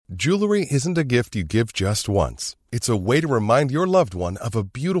Jewelry isn't a gift you give just once. It's a way to remind your loved one of a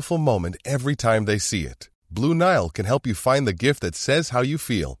beautiful moment every time they see it. Blue Nile can help you find the gift that says how you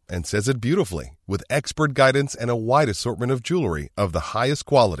feel and says it beautifully, with expert guidance and a wide assortment of jewelry of the highest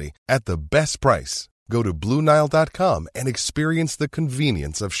quality at the best price. Go to BlueNile.com and experience the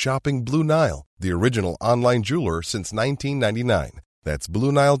convenience of shopping Blue Nile, the original online jeweler since 1999. That's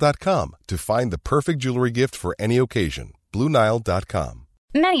BlueNile.com to find the perfect jewelry gift for any occasion. BlueNile.com.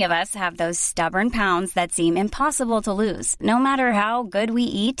 Many of us have those stubborn pounds that seem impossible to lose, no matter how good we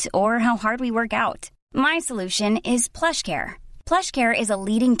eat or how hard we work out. My solution is PlushCare. PlushCare is a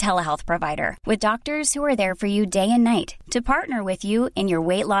leading telehealth provider with doctors who are there for you day and night to partner with you in your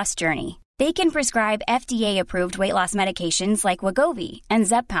weight loss journey. They can prescribe FDA-approved weight loss medications like Wegovy and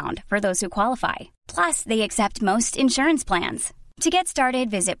Zepbound for those who qualify. Plus, they accept most insurance plans. To get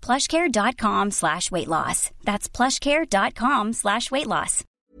started, visit plushcare.com/weightloss. That's plushcare.com/weightloss.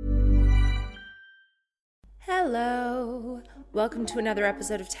 Hello. Welcome to another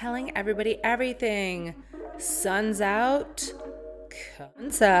episode of Telling Everybody Everything. Sun's out.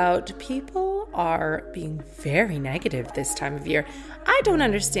 Cunts out. People are being very negative this time of year. I don't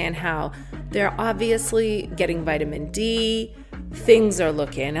understand how. They're obviously getting vitamin D. Things are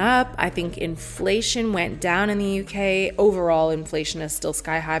looking up. I think inflation went down in the UK. Overall, inflation is still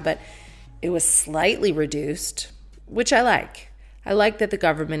sky high, but it was slightly reduced, which I like. I like that the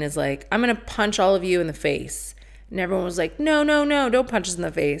government is like, I'm going to punch all of you in the face. And everyone was like, no, don't punch us in the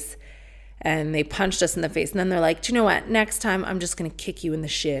face. And they punched us in the face. And then they're like, do you know what? Next time, I'm just going to kick you in the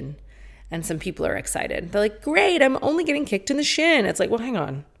shin. And some people are excited. They're like, great, I'm only getting kicked in the shin. It's like, well, hang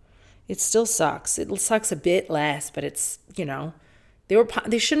on. It still sucks. It sucks a bit less, but it's, they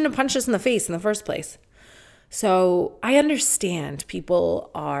shouldn't have punched us in the face in the first place. So I understand people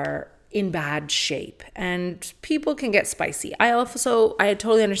are in bad shape and people can get spicy. I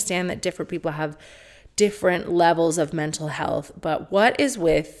totally understand that different people have different levels of mental health, but what is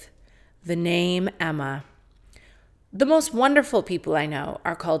with the name Emma? The most wonderful people I know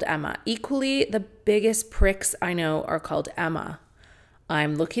are called Emma. Equally, the biggest pricks I know are called Emma.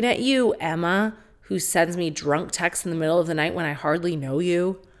 I'm looking at you, Emma, who sends me drunk texts in the middle of the night when I hardly know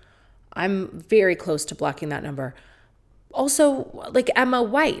you. I'm very close to blocking that number. Also, like Emma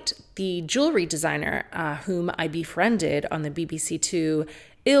White, the jewelry designer whom I befriended on the BBC Two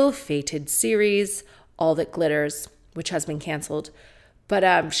ill-fated series, All That Glitters, which has been canceled.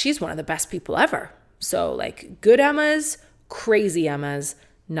 But she's one of the best people ever. So like good Emmas, crazy Emmas,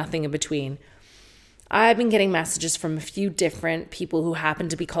 nothing in between. I've been getting messages from a few different people who happen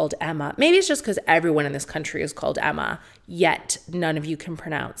to be called Emma. Maybe it's just because everyone in this country is called Emma, yet none of you can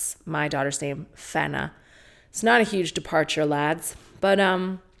pronounce my daughter's name, Fenna. It's not a huge departure, lads. But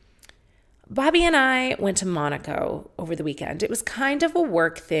Bobby and I went to Monaco over the weekend. It was kind of a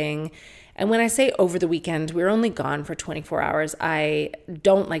work thing. And when I say over the weekend, we were only gone for 24 hours. I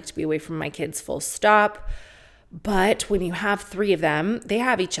don't like to be away from my kids full stop. But when you have three of them, they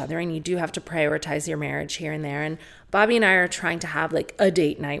have each other and you do have to prioritize your marriage here and there. And Bobby and I are trying to have like a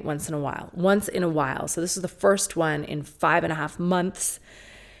date night once in a while. So this is the first one in 5.5 months.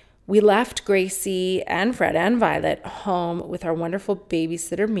 We left Gracie and Fred and Violet home with our wonderful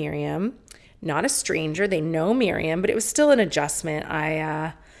babysitter, Miriam. Not a stranger. They know Miriam, but it was still an adjustment.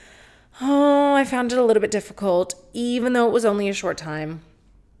 I found it a little bit difficult, even though it was only a short time.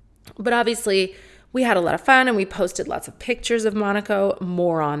 But obviously, we had a lot of fun and we posted lots of pictures of Monaco.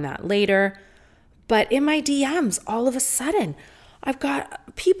 More on that later. But in my DMs, all of a sudden, I've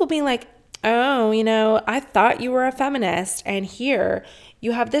got people being like, oh, I thought you were a feminist. And here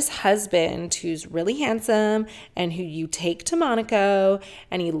you have this husband who's really handsome and who you take to Monaco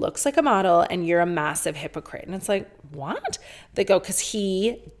and he looks like a model and you're a massive hypocrite. And it's like, what? They go, because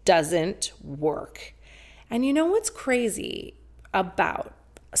he doesn't work. And you know what's crazy about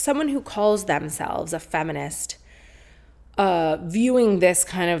someone who calls themselves a feminist viewing this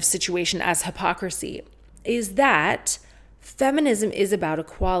kind of situation as hypocrisy is that feminism is about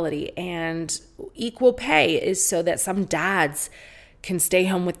equality and equal pay is so that some dads can stay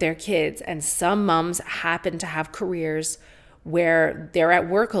home with their kids and some moms happen to have careers where they're at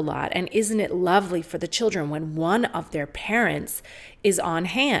work a lot. And isn't it lovely for the children when one of their parents is on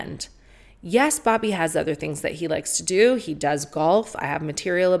hand? Yes, Bobby has other things that he likes to do. He does golf. I have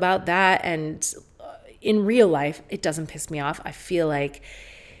material about that. And in real life, it doesn't piss me off. I feel like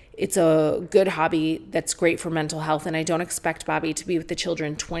it's a good hobby that's great for mental health. And I don't expect Bobby to be with the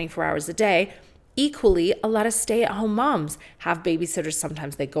children 24 hours a day. Equally, a lot of stay-at-home moms have babysitters.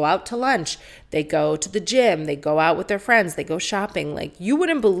 Sometimes they go out to lunch. They go to the gym. They go out with their friends. They go shopping. Like, you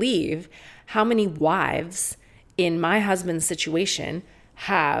wouldn't believe how many wives in my husband's situation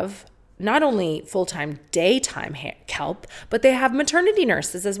have not only full-time daytime help, but they have maternity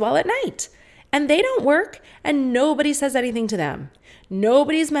nurses as well at night. And they don't work, and nobody says anything to them.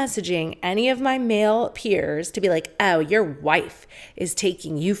 Nobody's messaging any of my male peers to be like, oh, your wife is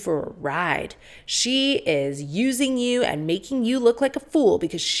taking you for a ride. She is using you and making you look like a fool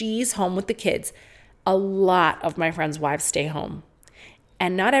because she's home with the kids. A lot of my friends' wives stay home.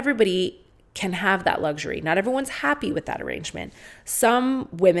 And not everybody can have that luxury. Not everyone's happy with that arrangement. Some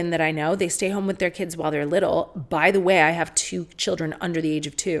women that I know, they stay home with their kids while they're little. By the way, I have 2 children under the age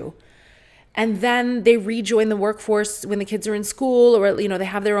of 2. And then they rejoin the workforce when the kids are in school, or, they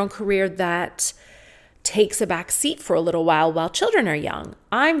have their own career that takes a back seat for a little while children are young.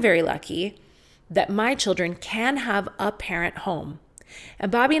 I'm very lucky that my children can have a parent home. And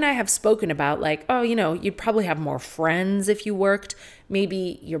Bobby and I have spoken about you'd probably have more friends if you worked.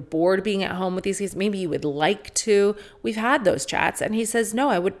 Maybe you're bored being at home with these kids. Maybe you would like to. We've had those chats. And he says, no,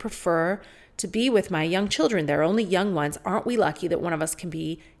 I would prefer to be with my young children. They're only young ones. Aren't we lucky that one of us can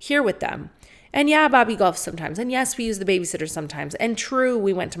be here with them? And yeah, Bobby golfs sometimes. And yes, we use the babysitter sometimes. And true,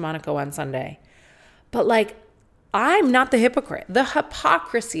 we went to Monaco on Sunday. But I'm not the hypocrite. The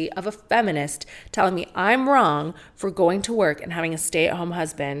hypocrisy of a feminist telling me I'm wrong for going to work and having a stay-at-home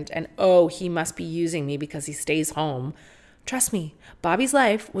husband and, oh, he must be using me because he stays home. Trust me, Bobby's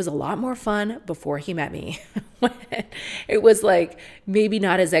life was a lot more fun before he met me. It was maybe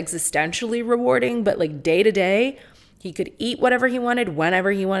not as existentially rewarding, but day to day, he could eat whatever he wanted, whenever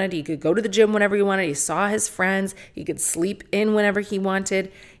he wanted. He could go to the gym whenever he wanted. He saw his friends. He could sleep in whenever he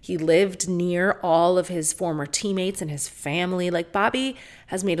wanted. He lived near all of his former teammates and his family. Bobby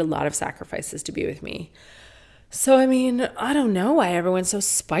has made a lot of sacrifices to be with me. So, I don't know why everyone's so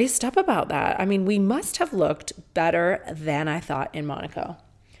spiced up about that. We must have looked better than I thought in Monaco.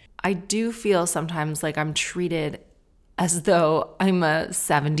 I do feel sometimes like I'm treated as though I'm a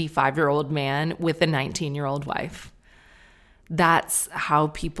 75-year-old man with a 19-year-old wife. That's how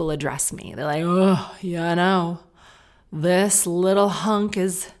people address me. They're like, oh, yeah, I know. This little hunk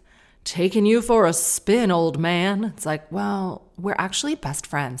is taking you for a spin, old man. It's well, we're actually best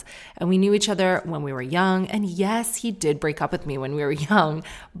friends. And we knew each other when we were young. And yes, he did break up with me when we were young,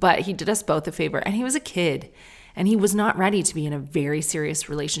 but he did us both a favor. And he was a kid. And he was not ready to be in a very serious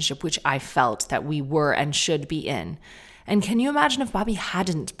relationship, which I felt that we were and should be in. And can you imagine if Bobby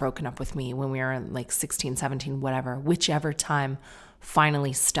hadn't broken up with me when we were 16, 17, whatever, whichever time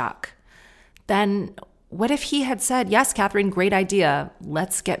finally stuck? Then what if he had said, yes, Catherine, great idea.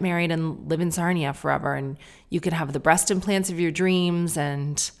 Let's get married and live in Sarnia forever. And you could have the breast implants of your dreams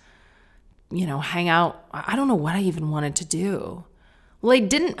and, hang out. I don't know what I even wanted to do. Well, I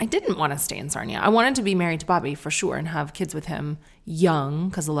didn't want to stay in Sarnia. I wanted to be married to Bobby for sure and have kids with him young,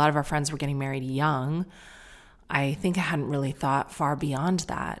 because a lot of our friends were getting married young. I think I hadn't really thought far beyond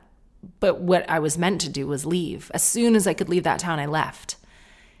that. But what I was meant to do was leave. As soon as I could leave that town, I left.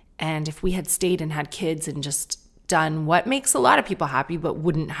 And if we had stayed and had kids and just done what makes a lot of people happy but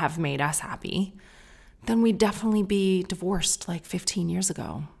wouldn't have made us happy, then we'd definitely be divorced 15 years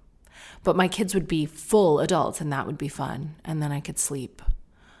ago. But my kids would be full adults and that would be fun. And then I could sleep.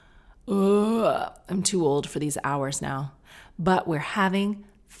 Ugh, I'm too old for these hours now. But we're having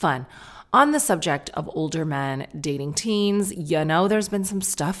fun. On the subject of older men dating teens, there's been some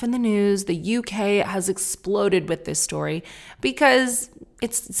stuff in the news. The UK has exploded with this story because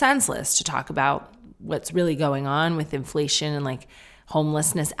it's senseless to talk about what's really going on with inflation and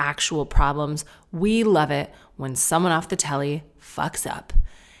homelessness, actual problems. We love it when someone off the telly fucks up.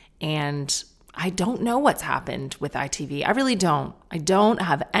 And I don't know what's happened with ITV. I really don't. I don't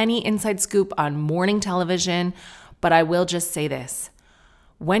have any inside scoop on morning television, but I will just say this.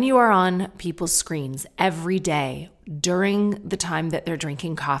 When you are on people's screens every day during the time that they're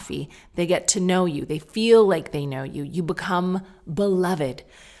drinking coffee, they get to know you. They feel like they know you. You become beloved.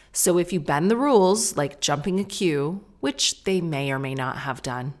 So if you bend the rules, like jumping a queue, which they may or may not have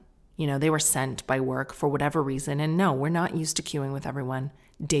done, they were sent by work for whatever reason. And no, we're not used to queuing with everyone.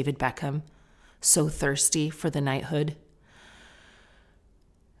 David Beckham, so thirsty for the knighthood.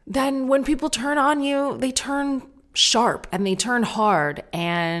 Then when people turn on you, they turn sharp and they turn hard.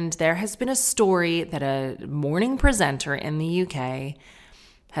 And there has been a story that a morning presenter in the UK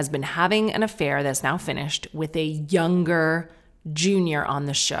has been having an affair that's now finished with a younger junior on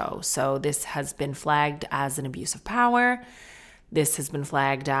the show. So this has been flagged as an abuse of power. This has been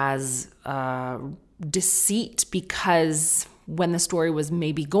flagged as deceit because when the story was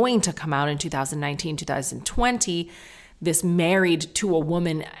maybe going to come out in 2019, 2020, this married to a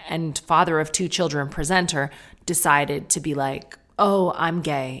woman and father of 2 children presenter decided to be like, oh, I'm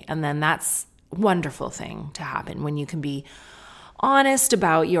gay. And then that's a wonderful thing to happen when you can be honest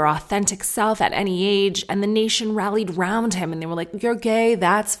about your authentic self at any age. And the nation rallied round him and they were like, you're gay,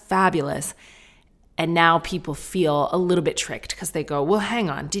 that's fabulous. And now people feel a little bit tricked because they go, well, hang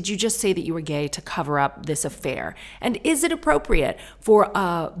on, did you just say that you were gay to cover up this affair? And is it appropriate for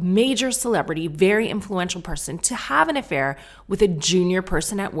a major celebrity, very influential person to have an affair with a junior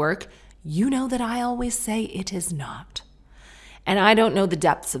person at work? You know that I always say it is not. And I don't know the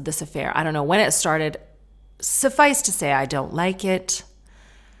depths of this affair. I don't know when it started. Suffice to say, I don't like it.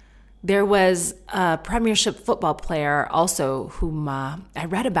 There was a Premiership football player also whom I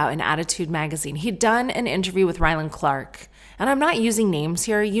read about in Attitude magazine. He'd done an interview with Rylan Clark. And I'm not using names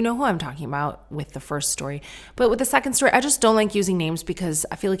here. You know who I'm talking about with the first story. But with the second story, I just don't like using names because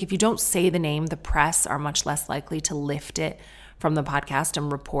I feel like if you don't say the name, the press are much less likely to lift it from the podcast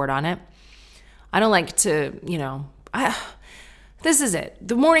and report on it. I don't like to, this is it.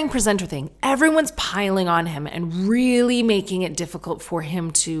 The morning presenter thing. Everyone's piling on him and really making it difficult for him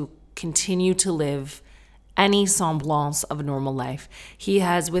to continue to live any semblance of a normal life. He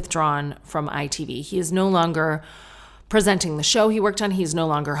has withdrawn from ITV. He is no longer presenting the show he worked on. He's no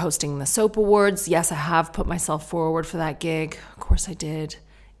longer hosting the Soap Awards. Yes, I have put myself forward for that gig. Of course I did.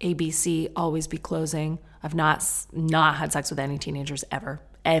 ABC, always be closing. I've not had sex with any teenagers ever.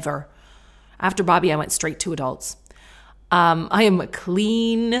 After Bobby, I went straight to adults. I am a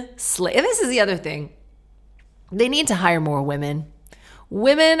clean slate. And this is the other thing. They need to hire more women.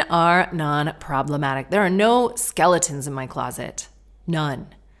 Women are non-problematic. There are no skeletons in my closet. None.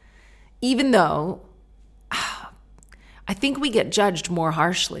 Even though I think we get judged more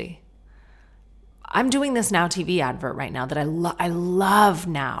harshly. I'm doing this Now TV advert right now that I love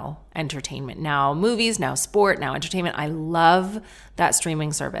Now Entertainment, Now Movies, Now Sport, Now Entertainment. I love that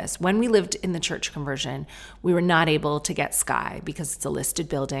streaming service. When we lived in the church conversion, we were not able to get Sky because it's a listed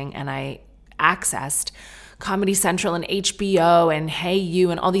building, and I accessed Comedy Central and HBO and Hey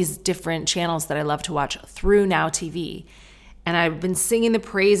You and all these different channels that I love to watch through Now TV. And I've been singing the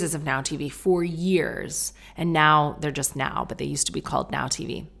praises of Now TV for years. And now they're just Now, but they used to be called Now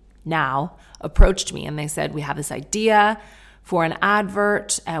TV. Now approached me and they said, we have this idea for an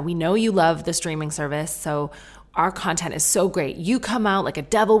advert. We know you love the streaming service, so our content is so great. You come out like a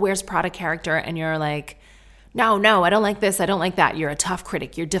Devil Wears Prada character and you're like, no, I don't like this, I don't like that. You're a tough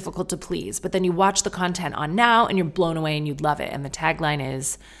critic, you're difficult to please. But then you watch the content on Now and you're blown away and you love it. And the tagline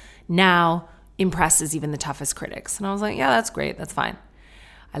is, Now impresses even the toughest critics. And I was like, yeah, that's great, that's fine.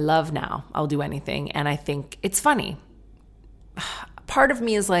 I love Now, I'll do anything. And I think it's funny. Part of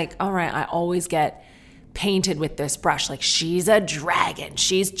me is like, all right, I always get painted with this brush, like she's a dragon,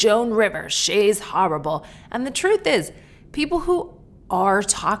 she's Joan Rivers, she's horrible. And the truth is, people who are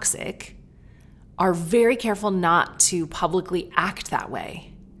toxic are very careful not to publicly act that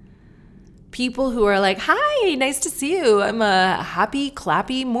way. People who are like, hi, nice to see you. I'm a happy,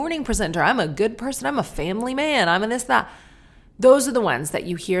 clappy morning presenter. I'm a good person. I'm a family man. I'm a this, that. Those are the ones that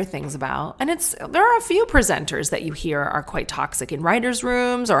you hear things about. And there are a few presenters that you hear are quite toxic in writers'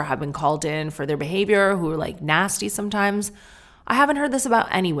 rooms or have been called in for their behavior, who are like nasty sometimes. I haven't heard this about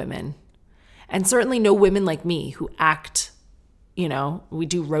any women. And certainly no women like me who act, we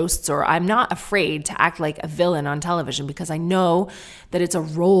do roasts, or I'm not afraid to act like a villain on television because I know that it's a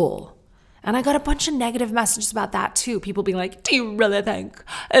role. And I got a bunch of negative messages about that too. People being like, do you really think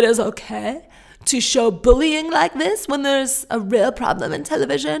it is okay to show bullying like this when there's a real problem in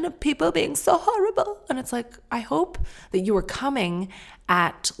television of people being so horrible? And it's like, I hope that you are coming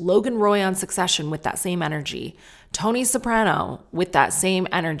at Logan Roy on Succession with that same energy, Tony Soprano with that same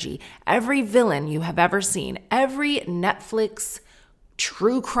energy, every villain you have ever seen, every Netflix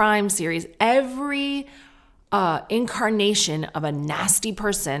true crime series, every incarnation of a nasty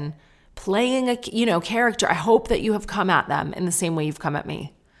person playing a character. I hope that you have come at them in the same way you've come at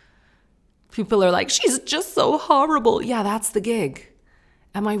me. People are like, she's just so horrible. Yeah, that's the gig.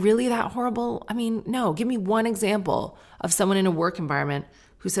 Am I really that horrible? I mean, no. Give me one example of someone in a work environment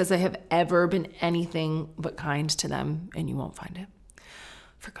who says I have ever been anything but kind to them, and you won't find it.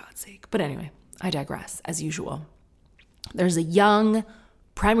 For God's sake. But anyway, I digress, as usual. There's a young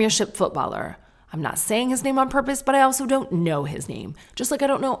Premiership footballer. I'm not saying his name on purpose, but I also don't know his name, just like I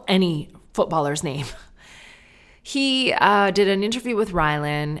don't know any footballer's name. He did an interview with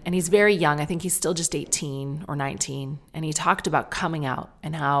Rylan, and he's very young. I think he's still just 18 or 19. And he talked about coming out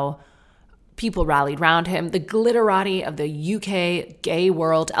and how people rallied around him. The glitterati of the UK gay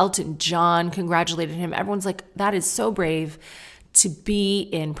world, Elton John congratulated him. Everyone's like, that is so brave to be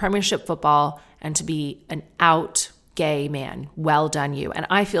in Premiership football and to be an out gay man. Well done, you. And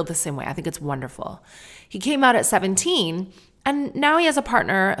I feel the same way. I think it's wonderful. He came out at 17 And now he has a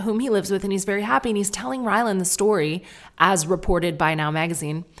partner whom he lives with and he's very happy. And he's telling Rylan the story as reported by Now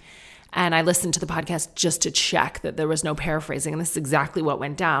Magazine. And I listened to the podcast just to check that there was no paraphrasing. And this is exactly what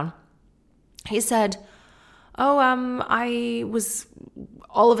went down. He said, I was,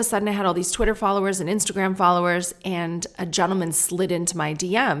 all of a sudden I had all these Twitter followers and Instagram followers, and a gentleman slid into my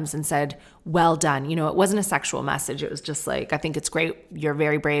DMs and said, well done. You know, it wasn't a sexual message. It was just like, I think it's great. You're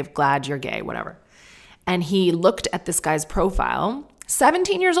very brave. Glad you're gay, whatever. And he looked at this guy's profile,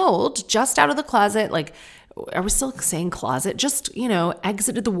 17 years old, just out of the closet. Like, are we still saying closet? Just,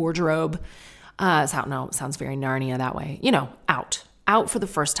 exited the wardrobe. It sounds very Narnia that way. Out for the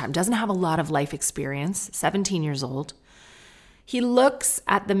first time. Doesn't have a lot of life experience, 17 years old. He looks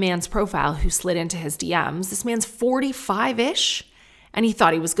at the man's profile who slid into his DMs. This man's 45-ish, and he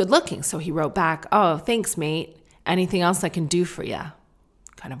thought he was good looking. So he wrote back, oh, thanks, mate. Anything else I can do for you?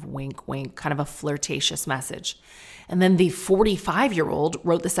 Kind of wink, wink, kind of a flirtatious message. And then the 45-year-old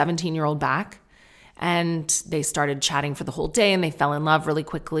wrote the 17-year-old back, and they started chatting for the whole day, and they fell in love really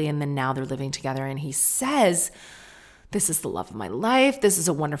quickly, and then now they're living together. And he says, this is the love of my life. This is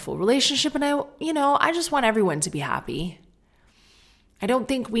a wonderful relationship, and I just want everyone to be happy. I don't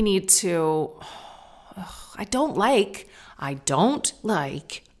think we need to, I don't like adults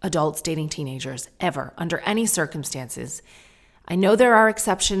dating teenagers ever, under any circumstances. I know there are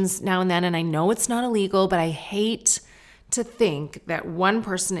exceptions now and then, and I know it's not illegal, but I hate to think that one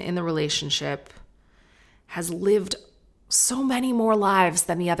person in the relationship has lived so many more lives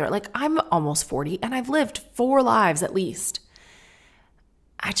than the other. Like, I'm almost 40 and I've lived 4 lives at least.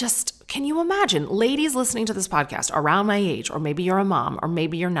 Can you imagine ladies listening to this podcast around my age, or maybe you're a mom, or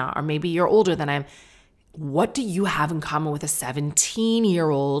maybe you're not, or maybe you're older than I am. What do you have in common with a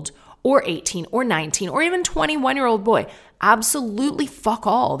 17-year-old or 18 or 19 or even 21-year-old boy? Absolutely fuck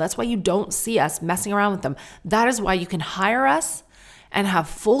all. That's why you don't see us messing around with them. That is why you can hire us and have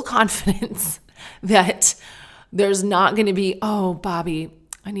full confidence that there's not going to be, oh, Bobby,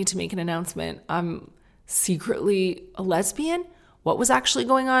 I need to make an announcement. I'm secretly a lesbian. What was actually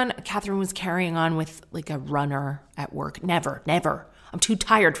going on? Catherine was carrying on with like a runner at work. Never. I'm too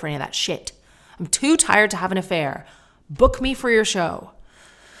tired for any of that shit. I'm too tired to have an affair. Book me for your show.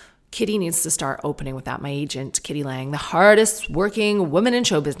 Kitty needs to start opening with that. My agent, Kitty Lang, the hardest working woman in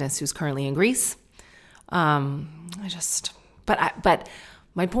show business, who's currently in Greece. But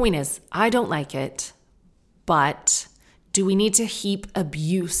my point is, I don't like it. But do we need to heap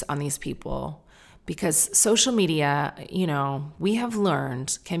abuse on these people? Because social media, we have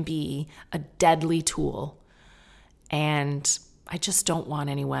learned can be a deadly tool. And I just don't want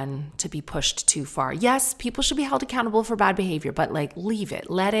anyone to be pushed too far. Yes, people should be held accountable for bad behavior, but leave it,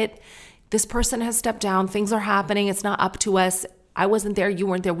 let it. This person has stepped down. Things are happening. It's not up to us. I wasn't there. You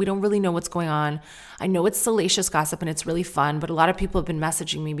weren't there. We don't really know what's going on. I know it's salacious gossip and it's really fun, but a lot of people have been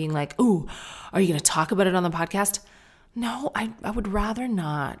messaging me being like, ooh, are you going to talk about it on the podcast? No, I would rather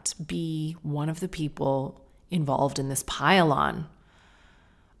not be one of the people involved in this pile-on.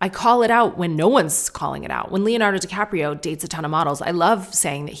 I call it out when no one's calling it out. When Leonardo DiCaprio dates a ton of models, I love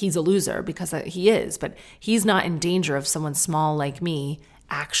saying that he's a loser because he is, but he's not in danger of someone small like me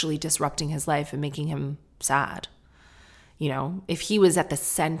actually disrupting his life and making him sad. If he was at the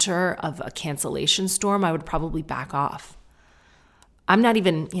center of a cancellation storm, I would probably back off. I'm not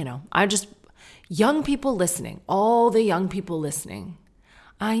even, young people listening, all the young people listening,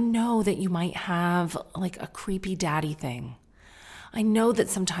 I know that you might have like a creepy daddy thing. I know that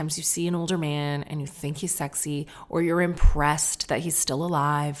sometimes you see an older man and you think he's sexy, or you're impressed that he's still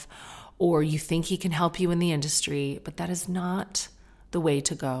alive, or you think he can help you in the industry, but that is not the way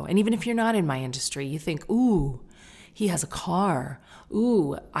to go. And even if you're not in my industry, you think, ooh, he has a car.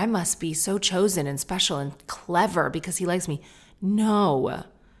 Ooh, I must be so chosen and special and clever because he likes me. No,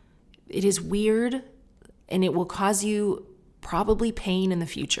 it is weird and it will cause you probably pain in the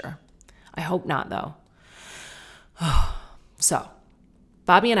future. I hope not, though. So,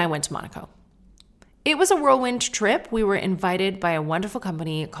 Bobby and I went to Monaco. It was a whirlwind trip. We were invited by a wonderful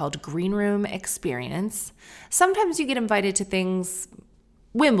company called Green Room Experience. Sometimes you get invited to things,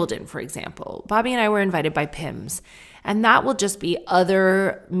 Wimbledon, for example. Bobby and I were invited by PIMS, and that will just be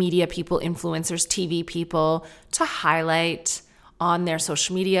other media people, influencers, TV people, to highlight on their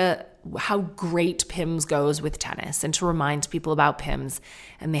social media how great PIMS goes with tennis and to remind people about PIMS,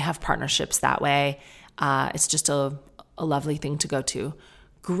 and they have partnerships that way. It's just a lovely thing to go to.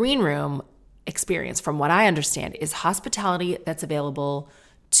 Green Room Experience, from what I understand, is hospitality that's available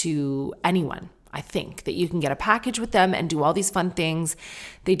to anyone. I think that you can get a package with them and do all these fun things.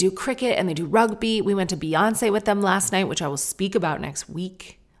 They do cricket and they do rugby. We went to Beyonce with them last night, which I will speak about next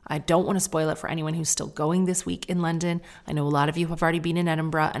week. I don't want to spoil it for anyone who's still going this week in London. I know a lot of you have already been in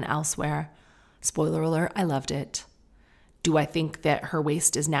Edinburgh and elsewhere. Spoiler alert, I loved it. Do I think that her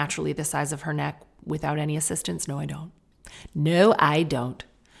waist is naturally the size of her neck without any assistance? No, I don't. No, I don't.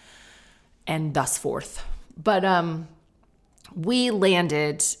 And thus forth. But we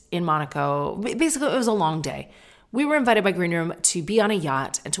landed in Monaco. Basically, it was a long day. We were invited by Green Room to be on a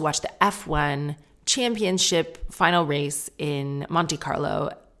yacht and to watch the F1 championship final race in Monte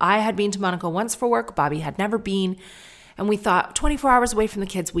Carlo. I had been to Monaco once for work. Bobby had never been. And we thought 24 hours away from the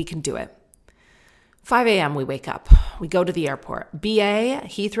kids, we can do it. 5 a.m. we wake up. We go to the airport. BA,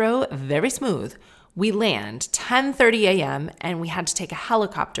 Heathrow, very smooth. We land 10:30 a.m. and we had to take a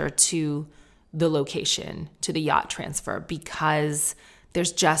helicopter to the location, to the yacht transfer, because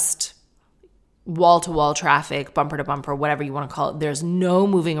there's just wall-to-wall traffic, bumper-to-bumper, whatever you want to call it. There's no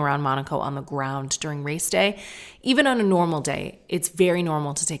moving around Monaco on the ground during race day. Even on a normal day, it's very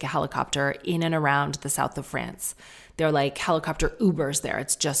normal to take a helicopter in and around the south of France. They're like helicopter Ubers there.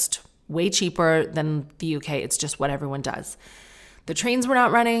 It's just way cheaper than the UK. It's just what everyone does. The trains were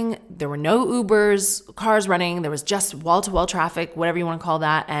not running. There were no Ubers, cars running. There was just wall-to-wall traffic, whatever you want to call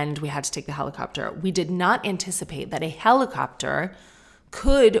that, and we had to take the helicopter. We did not anticipate that a helicopter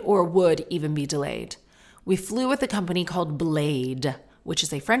could or would even be delayed. We flew with a company called Blade, which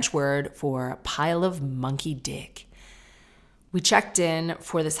is a French word for pile of monkey dick. We checked in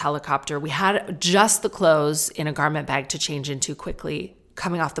for this helicopter. We had just the clothes in a garment bag to change into quickly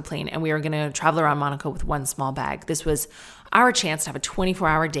coming off the plane, and we were going to travel around Monaco with one small bag. This was our chance to have a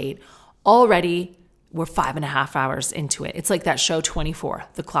 24-hour date. Already, we're 5.5 hours into it. It's like that show 24.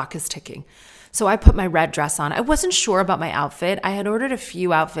 The clock is ticking. So I put my red dress on. I wasn't sure about my outfit. I had ordered a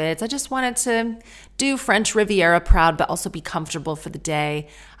few outfits. I just wanted to do French Riviera proud, but also be comfortable for the day.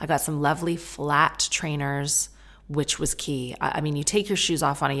 I got some lovely flat trainers, which was key. I mean, you take your shoes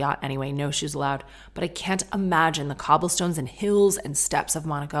off on a yacht anyway, no shoes allowed, but I can't imagine the cobblestones and hills and steps of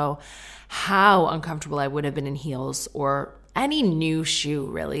Monaco, how uncomfortable I would have been in heels or any new shoe,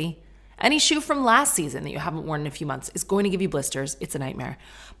 really. Any shoe from last season that you haven't worn in a few months is going to give you blisters. It's a nightmare.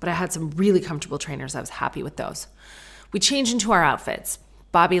 But I had some really comfortable trainers. I was happy with those. We changed into our outfits.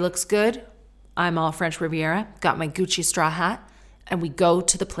 Bobby looks good. I'm all French Riviera. Got my Gucci straw hat. And we go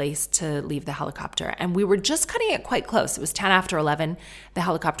to the place to leave the helicopter. And we were just cutting it quite close. It was 10 after 11. The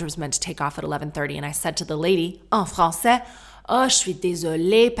helicopter was meant to take off at 11:30. And I said to the lady, en français, "Oh, je suis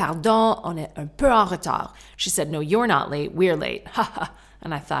désolée, pardon, on est un peu en retard." She said, "No, you're not late. We're late." Ha ha.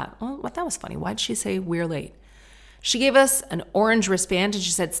 And I thought, oh, well, that was funny. Why'd she say we're late? She gave us an orange wristband and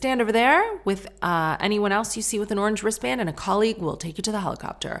she said, stand over there with anyone else you see with an orange wristband and a colleague will take you to the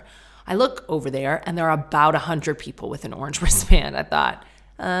helicopter. I look over there and there are about 100 people with an orange wristband. I thought,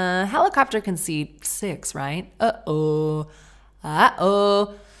 helicopter can seat 6, right? Uh-oh.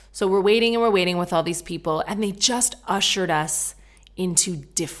 So we're waiting and we're waiting with all these people and they just ushered us into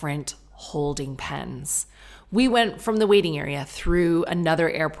different holding pens. We went from the waiting area through another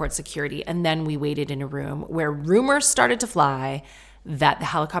airport security, and then we waited in a room where rumors started to fly that the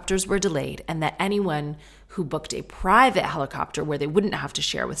helicopters were delayed and that anyone who booked a private helicopter where they wouldn't have to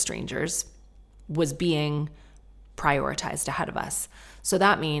share with strangers was being prioritized ahead of us. So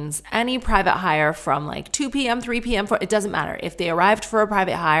that means any private hire from like 2 p.m., 3 p.m., it doesn't matter. If they arrived for a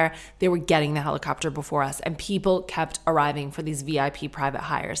private hire, they were getting the helicopter before us, and people kept arriving for these VIP private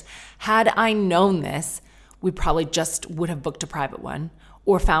hires. Had I known this, we probably just would have booked a private one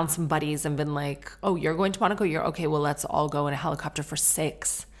or found some buddies and been like, oh, you're going to Monaco? You're okay. Well, let's all go in a helicopter for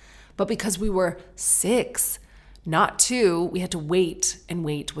 6. But because we were 6, not 2, we had to wait and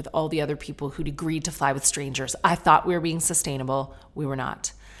wait with all the other people who'd agreed to fly with strangers. I thought we were being sustainable. We were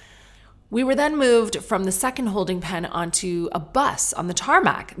not. We were then moved from the second holding pen onto a bus on the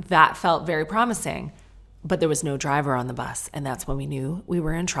tarmac. That felt very promising. But there was no driver on the bus, and that's when we knew we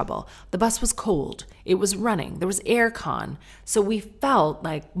were in trouble. The bus was cold. It was running. There was air con. So we felt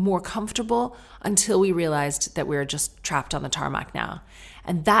like more comfortable until we realized that we were just trapped on the tarmac now.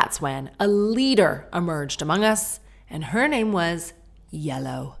 And that's when a leader emerged among us, and her name was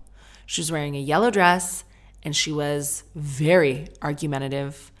Yellow. She was wearing a yellow dress, and she was very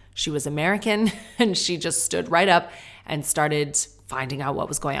argumentative. She was American, and she just stood right up and started finding out what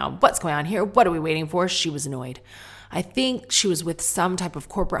was going on. What's going on here? What are we waiting for? She was annoyed. I think she was with some type of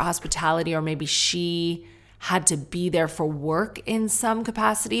corporate hospitality, or maybe she had to be there for work in some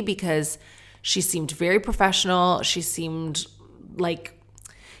capacity because she seemed very professional. She seemed like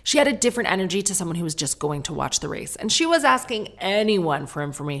she had a different energy to someone who was just going to watch the race. And she was asking anyone for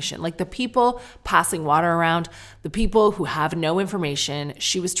information. Like the people passing water around, the people who have no information,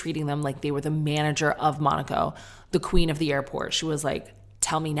 she was treating them like they were the manager of Monaco, the queen of the airport. She was like,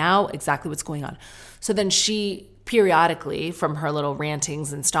 tell me now exactly what's going on. So then she periodically, from her little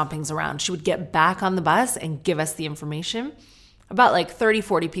rantings and stompings around, she would get back on the bus and give us the information. About like 30,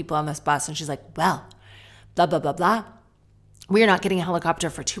 40 people on this bus. And she's like, well, blah, blah, blah, blah. We are not getting a helicopter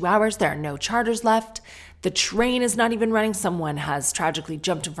for 2 hours. There are no charters left. The train is not even running. Someone has tragically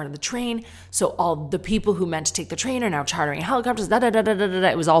jumped in front of the train. So all the people who meant to take the train are now chartering helicopters. Da, da, da, da, da, da.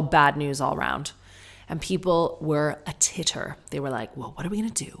 It was all bad news all around. And people were a titter. They were like, well, what are we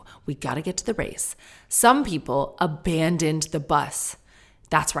going to do? We got to get to the race. Some people abandoned the bus.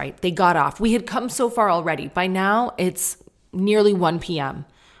 That's right. They got off. We had come so far already. By now, it's nearly 1 p.m.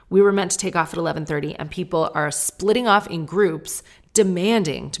 We were meant to take off at 11:30, and people are splitting off in groups,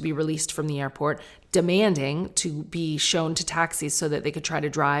 demanding to be released from the airport, demanding to be shown to taxis so that they could try to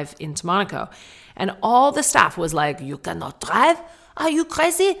drive into Monaco. And all the staff was like, you cannot drive? Are you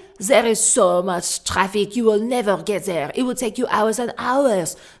crazy? There is so much traffic. You will never get there. It will take you hours and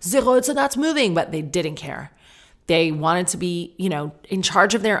hours. The roads are not moving. But they didn't care. They wanted to be, in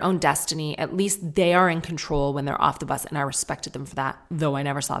charge of their own destiny. At least they are in control when they're off the bus. And I respected them for that, though I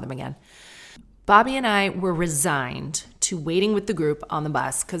never saw them again. Bobby and I were resigned to waiting with the group on the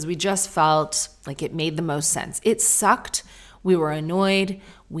bus because we just felt like it made the most sense. It sucked. We were annoyed.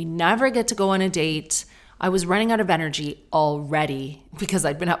 We never get to go on a date. I was running out of energy already because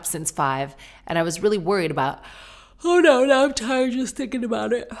I'd been up since 5. And I was really worried about, oh no, now I'm tired just thinking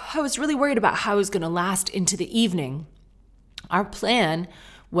about it. I was really worried about how it was going to last into the evening. Our plan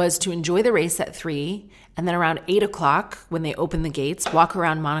was to enjoy the race at 3, and then around 8 o'clock when they open the gates, walk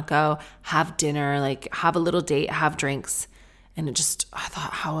around Monaco, have dinner, have a little date, have drinks. And I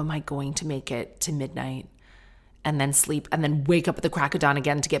thought, how am I going to make it to midnight? And then sleep, and then wake up at the crack of dawn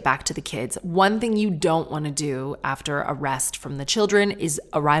again to get back to the kids. One thing you don't want to do after a rest from the children is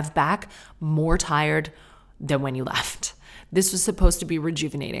arrive back more tired than when you left. This was supposed to be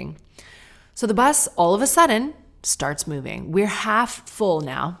rejuvenating. So the bus, all of a sudden, starts moving. We're half full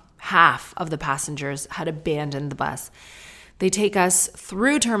now. Half of the passengers had abandoned the bus. They take us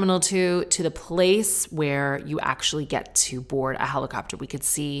through Terminal 2 to the place where you actually get to board a helicopter. We could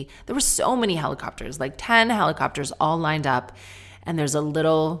see there were so many helicopters, like 10 helicopters all lined up. And there's a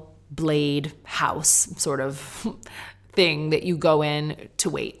little blade house sort of thing that you go in to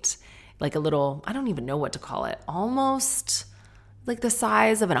wait. Like a little, I don't even know what to call it, almost like the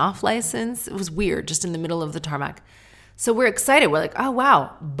size of an off license. It was weird, just in the middle of the tarmac. So we're excited. We're like, oh,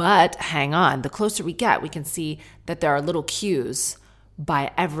 wow. But hang on. The closer we get, we can see that there are little queues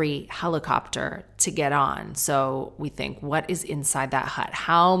by every helicopter to get on. So we think, what is inside that hut?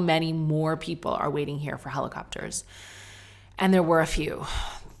 How many more people are waiting here for helicopters? And there were a few.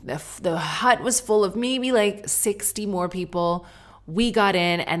 The hut was full of maybe like 60 more people. We got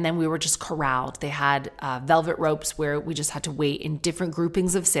in, and then we were just corralled. They had velvet ropes where we just had to wait in different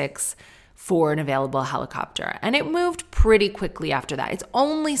groupings of 6 for an available helicopter. And it moved pretty quickly after that. It's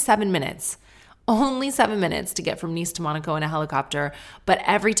only 7 minutes. Only 7 minutes to get from Nice to Monaco in a helicopter. But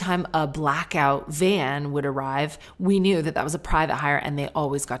every time a blackout van would arrive, we knew that that was a private hire, and they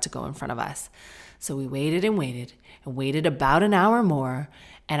always got to go in front of us. So we waited and waited and waited about an hour more.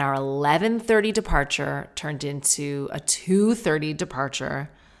 And our 11:30 departure turned into a 2:30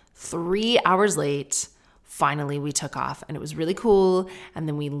 departure. 3 hours late. Finally, we took off, and it was really cool. And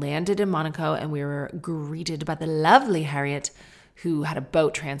then we landed in Monaco, and we were greeted by the lovely Harriet, who had a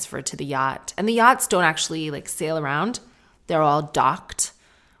boat transferred to the yacht. And the yachts don't actually sail around. They're all docked,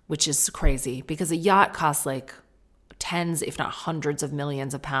 which is crazy because a yacht costs tens, if not hundreds of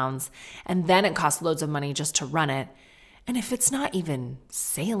millions of pounds. And then it costs loads of money just to run it. And if it's not even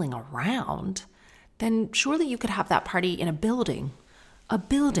sailing around, then surely you could have that party in a building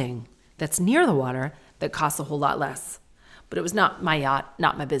that's near the water that costs a whole lot less. But it was not my yacht,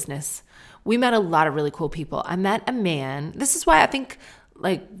 not my business. We met a lot of really cool people. I met a man. This is why I think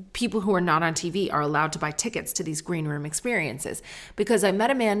people who are not on TV are allowed to buy tickets to these green room experiences, because I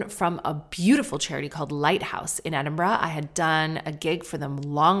met a man from a beautiful charity called Lighthouse in Edinburgh. I had done a gig for them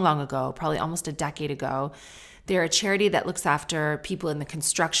long, long ago, probably almost a decade ago. They're a charity that looks after people in the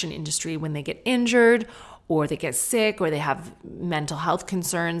construction industry when they get injured or they get sick or they have mental health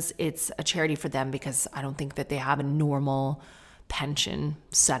concerns. It's a charity for them because I don't think that they have a normal pension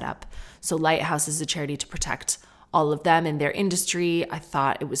setup. So Lighthouse is a charity to protect all of them in their industry. I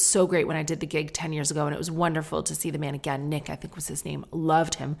thought it was so great when I did the gig 10 years ago, and it was wonderful to see the man again. Nick, I think was his name.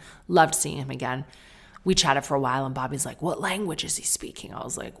 Loved him. Loved seeing him again. We chatted for a while, and Bobby's like, what language is he speaking? I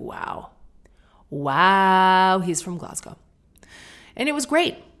was like, wow, he's from Glasgow. And it was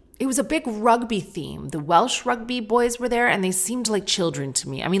great. It was a big rugby theme. The Welsh rugby boys were there, and they seemed like children to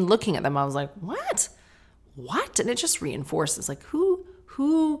me. I mean, looking at them, I was like, what? And it just reinforces,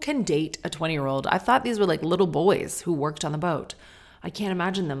 Who can date a 20-year-old? I thought these were like little boys who worked on the boat. I can't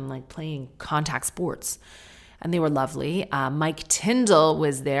imagine them like playing contact sports. And they were lovely. Mike Tyndall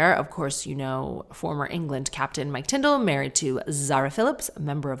was there. Of course, you know, former England captain Mike Tyndall, married to Zara Phillips, a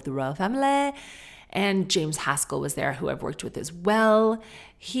member of the royal family. And James Haskell was there, who I've worked with as well.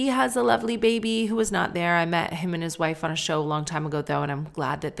 He has a lovely baby who was not there. I met him and his wife on a show a long time ago, though, and I'm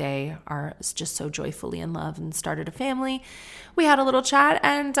glad that they are just so joyfully in love and started a family. We had a little chat,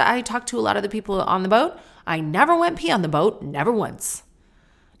 and I talked to a lot of the people on the boat. I never went pee on the boat, never once.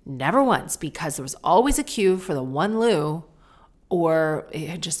 Never once, because there was always a queue for the one loo, or it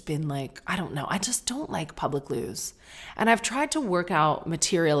had just been like, I don't know. I just don't like public loos. And I've tried to work out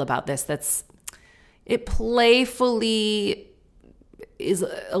material about this it playfully is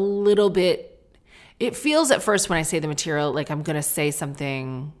a little bit, it feels at first when I say the material like I'm going to say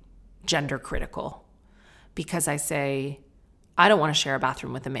something gender critical, because I say, I don't want to share a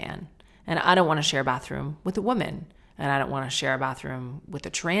bathroom with a man, and I don't want to share a bathroom with a woman, and I don't want to share a bathroom with a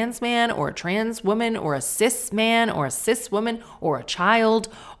trans man or a trans woman or a cis man or a cis woman or a child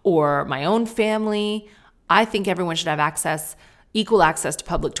or my own family. I think everyone should have equal access to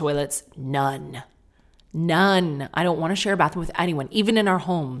public toilets. None. I don't want to share a bathroom with anyone, even in our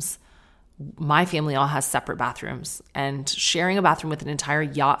homes. My family all has separate bathrooms, and sharing a bathroom with an entire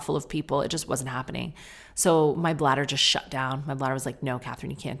yacht full of people, it just wasn't happening. So my bladder just shut down. My bladder was like, no,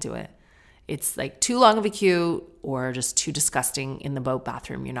 Catherine, you can't do it. It's like too long of a queue or just too disgusting in the boat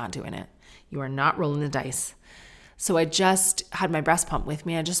bathroom. You're not doing it. You are not rolling the dice. So I just had my breast pump with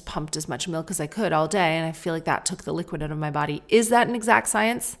me. I just pumped as much milk as I could all day, and I feel like that took the liquid out of my body. Is that an exact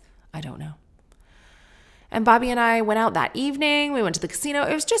science? I don't know. And Bobby and I went out that evening. We went to the casino.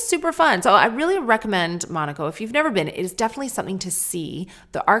 It was just super fun. So I really recommend Monaco. If you've never been, it is definitely something to see.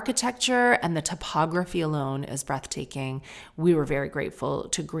 The architecture and the topography alone is breathtaking. We were very grateful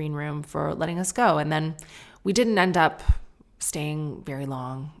to Green Room for letting us go. And then we didn't end up staying very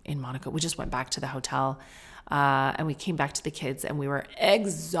long in Monaco. We just went back to the hotel and we came back to the kids, and we were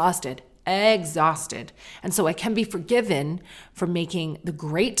exhausted. And so I can be forgiven for making the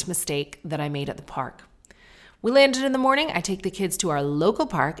great mistake that I made at the park. We landed in the morning. I take the kids to our local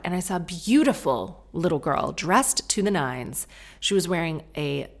park, and I saw a beautiful little girl dressed to the nines. She was wearing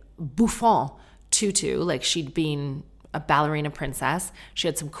a bouffant tutu, like she'd been a ballerina princess. She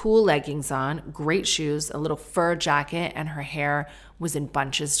had some cool leggings on, great shoes, a little fur jacket, and her hair was in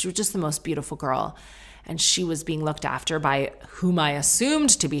bunches. She was just the most beautiful girl. And she was being looked after by whom I assumed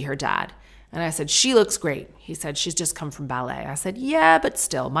to be her dad. And I said, she looks great. He said, she's just come from ballet. I said, yeah, but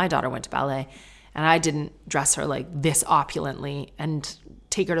still, my daughter went to ballet. And I didn't dress her like this opulently and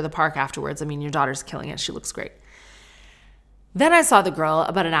take her to the park afterwards. I mean, your daughter's killing it. She looks great. Then I saw the girl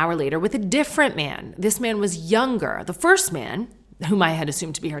about an hour later with a different man. This man was younger. The first man, whom I had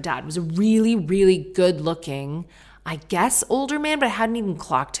assumed to be her dad, was a really, really good looking, I guess, older man, but I hadn't even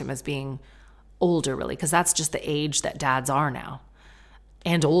clocked him as being older, really, because that's just the age that dads are now,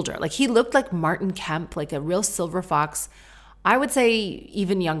 and older. Like, he looked like Martin Kemp, like a real silver fox. I would say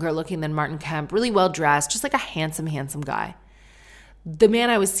even younger looking than Martin Kemp, really well dressed, just like a handsome, handsome guy. The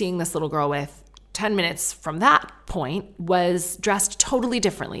man I was seeing this little girl with 10 minutes from that point was dressed totally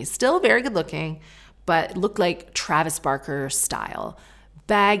differently. Still very good looking, but looked like Travis Barker style.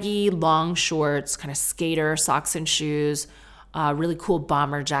 Baggy, long shorts, kind of skater, socks and shoes, really cool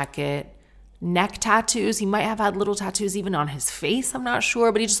bomber jacket, neck tattoos. He might have had little tattoos even on his face, I'm not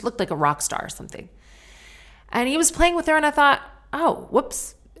sure, but he just looked like a rock star or something. And he was playing with her, and I thought, oh,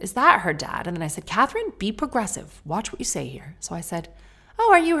 whoops, is that her dad? And then I said, Catherine, be progressive. Watch what you say here. So I said, oh,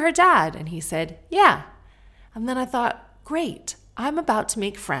 are you her dad? And he said, yeah. And then I thought, great, I'm about to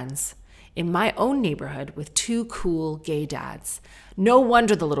make friends in my own neighborhood with two cool gay dads. No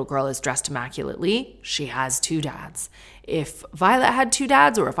wonder the little girl is dressed immaculately. She has two dads. If Violet had two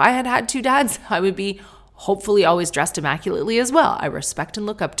dads, or if I had had two dads, I would be hopefully always dressed immaculately as well. I respect and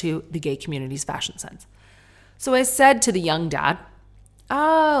look up to the gay community's fashion sense. So I said to the young dad,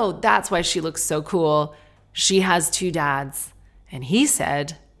 oh, that's why she looks so cool. She has two dads. And he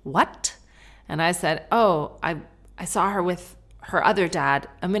said, what? And I said, oh, I saw her with her other dad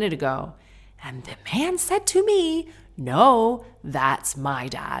a minute ago. And the man said to me, no, that's my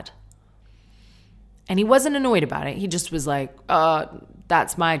dad. And he wasn't annoyed about it. He just was like,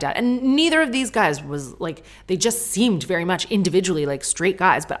 that's my dad. And neither of these guys was like, they just seemed very much individually like straight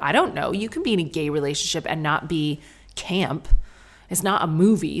guys. But I don't know. You can be in a gay relationship and not be camp. It's not a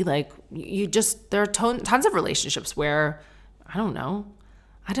movie. Like, there are tons of relationships where, I don't know.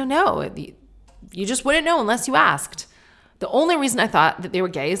 You just wouldn't know unless you asked. The only reason I thought that they were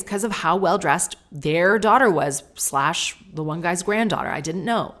gay is because of how well dressed their daughter was, / the one guy's granddaughter. I didn't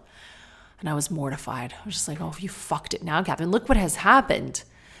know. And I was mortified. I was just like, oh, you fucked it now, Catherine. Look what has happened.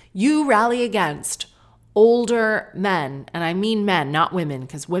 You rally against older men, and I mean men, not women,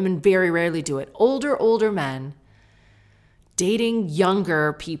 because women very rarely do it. Older men dating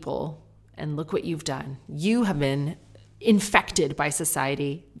younger people, and look what you've done. You have been infected by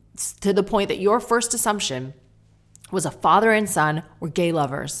society to the point that your first assumption was a father and son were gay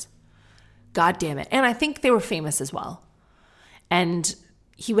lovers. God damn it. And I think they were famous as well. And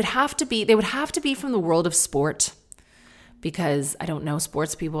they would have to be from the world of sport, because I don't know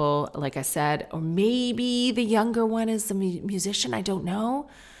sports people, like I said, or maybe the younger one is a musician, I don't know.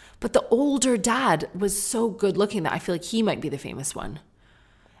 But the older dad was so good looking that I feel like he might be the famous one.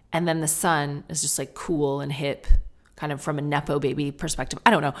 And then the son is just like cool and hip, kind of from a Nepo baby perspective.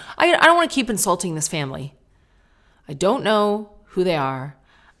 I don't know. I don't want to keep insulting this family. I don't know who they are,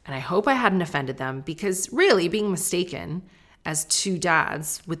 and I hope I hadn't offended them, because really being mistaken as two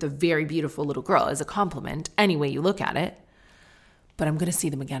dads with a very beautiful little girl is a compliment any way you look at it. But I'm going to see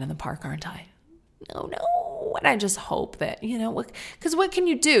them again in the park, aren't I? No. And I just hope that, because what can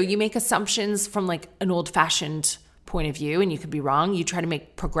you do? You make assumptions from like an old-fashioned point of view, and you could be wrong. You try to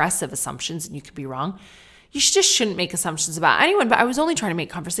make progressive assumptions, and you could be wrong. You just shouldn't make assumptions about anyone, but I was only trying to make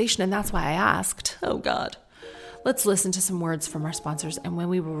conversation, and that's why I asked. Oh, God. Let's listen to some words from our sponsors, and when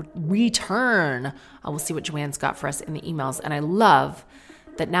we return, I will see what Joanne's got for us in the emails. And I love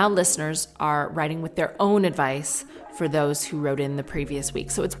that now listeners are writing with their own advice for those who wrote in the previous week.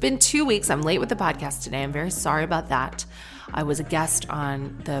 So it's been 2 weeks. I'm late with the podcast today. I'm very sorry about that. I was a guest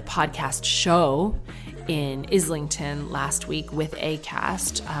on the podcast show in Islington last week with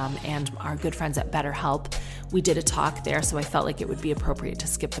ACAST and our good friends at BetterHelp. We did a talk there, so I felt like it would be appropriate to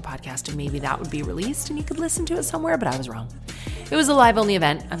skip the podcast, and maybe that would be released and you could listen to it somewhere, but I was wrong. It was a live-only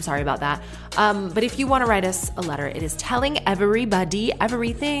event. I'm sorry about that. But if you want to write us a letter, it is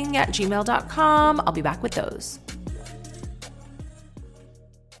tellingeverybodyeverything@gmail.com. I'll be back with those.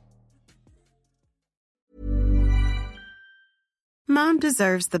 Mom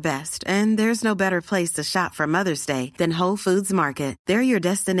deserves the best, and there's no better place to shop for Mother's Day than Whole Foods Market. They're your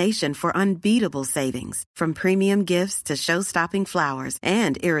destination for unbeatable savings, from premium gifts to show-stopping flowers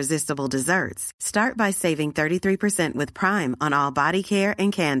and irresistible desserts. Start by saving 33% with Prime on all body care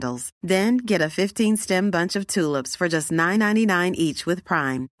and candles. Then get a 15-stem bunch of tulips for just $9.99 each with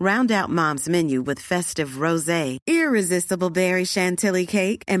Prime. Round out Mom's menu with festive rosé, irresistible berry chantilly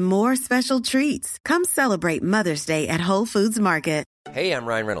cake, and more special treats. Come celebrate Mother's Day at Whole Foods Market. Hey, I'm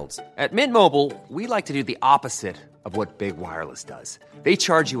Ryan Reynolds. At Mint Mobile, we like to do the opposite of what Big Wireless does. They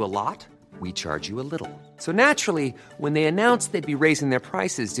charge you a lot, we charge you a little. So naturally, when they announced they'd be raising their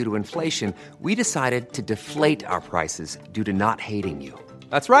prices due to inflation, we decided to deflate our prices due to not hating you.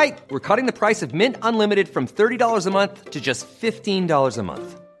 That's right. We're cutting the price of Mint Unlimited from $30 a month to just $15 a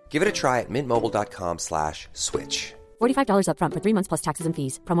month. Give it a try at mintmobile.com/switch. $45 up front for 3 months plus taxes and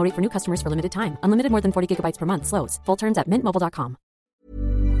fees. Promo rate for new customers for limited time. Unlimited more than 40 gigabytes per month. Slows full terms at mintmobile.com.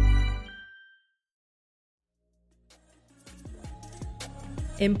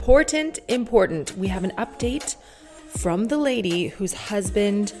 Important. We have an update from the lady whose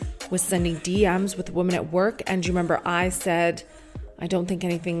husband was sending DMs with a woman at work. And do you remember I said, I don't think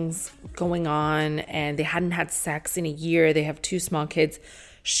anything's going on, and they hadn't had sex in a year. They have 2 small kids.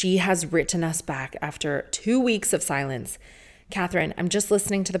 She has written us back after 2 weeks of silence. Catherine, I'm just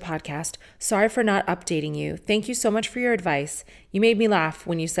listening to the podcast. Sorry for not updating you. Thank you so much for your advice. You made me laugh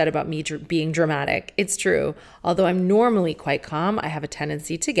when you said about me being dramatic. It's true. Although I'm normally quite calm, I have a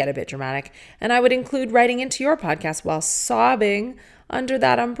tendency to get a bit dramatic, and I would include writing into your podcast while sobbing under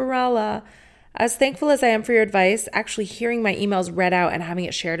that umbrella. As thankful as I am for your advice, actually hearing my emails read out and having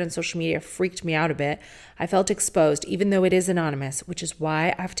it shared on social media freaked me out a bit. I felt exposed, even though it is anonymous, which is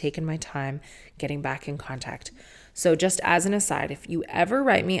why I've taken my time getting back in contact. So just as an aside, if you ever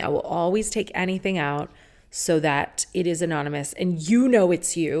write me, I will always take anything out so that it is anonymous and you know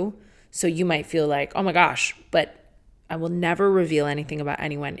it's you. So you might feel like, oh my gosh, but I will never reveal anything about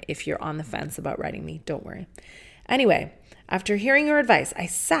anyone if you're on the fence about writing me. Don't worry. Anyway, after hearing your advice, I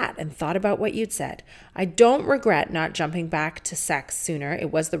sat and thought about what you'd said. I don't regret not jumping back to sex sooner.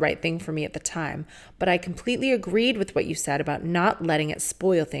 It was the right thing for me at the time, but I completely agreed with what you said about not letting it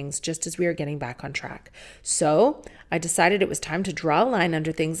spoil things just as we were getting back on track. So I decided it was time to draw a line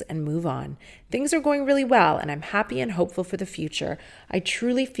under things and move on. Things are going really well, and I'm happy and hopeful for the future. I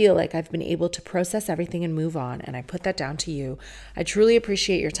truly feel like I've been able to process everything and move on, and I put that down to you. I truly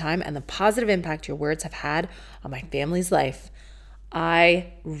appreciate your time and the positive impact your words have had on my family's life.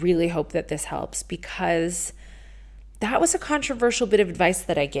 I really hope that this helps, because that was a controversial bit of advice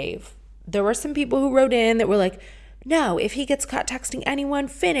that I gave. There were some people who wrote in that were like, no, if he gets caught texting anyone,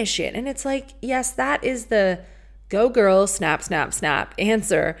 finish it. And it's like, yes, that is the go girl, snap, snap, snap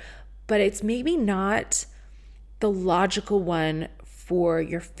answer. But it's maybe not the logical one for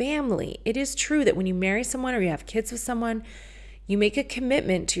your family. It is true that when you marry someone or you have kids with someone, you make a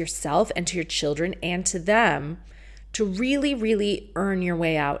commitment to yourself and to your children and to them to really, really earn your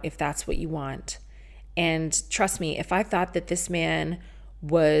way out if that's what you want. And trust me, if I thought that this man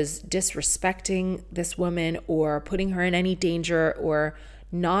was disrespecting this woman or putting her in any danger or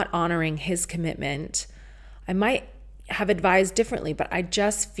not honoring his commitment, I might have advised differently. But I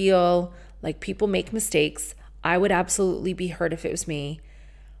just feel like people make mistakes. I would absolutely be hurt if it was me,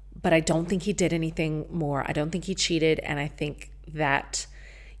 but I don't think he did anything more. I don't think he cheated. And I think that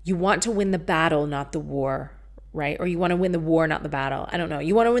you want to win the battle, not the war, right? Or you want to win the war, not the battle. I don't know.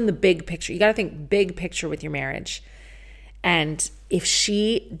 You want to win the big picture. You got to think big picture with your marriage. And if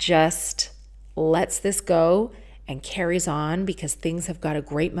she just lets this go and carries on because things have got a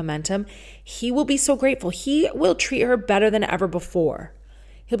great momentum, he will be so grateful. He will treat her better than ever before.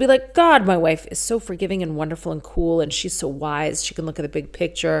 He'll be like, God, my wife is so forgiving and wonderful and cool, and she's so wise. She can look at the big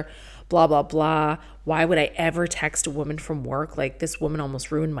picture, blah, blah, blah. Why would I ever text a woman from work? Like, this woman almost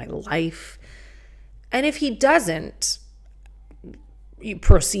ruined my life. And if he doesn't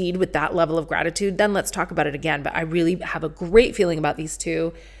proceed with that level of gratitude, then let's talk about it again. But I really have a great feeling about these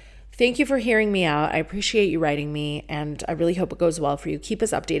two. Thank you for hearing me out. I appreciate you writing me, and I really hope it goes well for you. Keep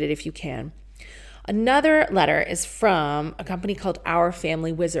us updated if you can. Another letter is from a company called Our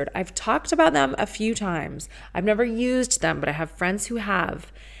Family Wizard. I've talked about them a few times. I've never used them, but I have friends who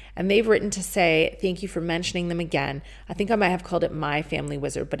have, and they've written to say, thank you for mentioning them again. I think I might have called it My Family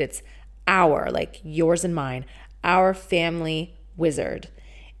Wizard, but it's our, like yours and mine, Our Family Wizard.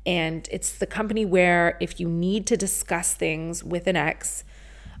 And it's the company where if you need to discuss things with an ex,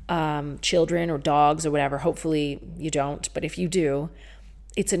 children or dogs or whatever, hopefully you don't, but if you do,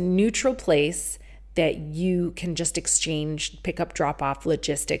 it's a neutral place that you can just exchange, pick up, drop off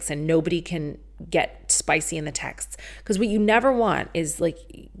logistics, and nobody can get spicy in the texts. Because what you never want is like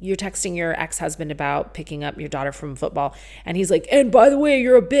you're texting your ex-husband about picking up your daughter from football, and he's like, and by the way,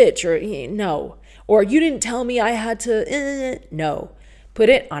 you're a bitch, or no. Or you didn't tell me I had to, no. Put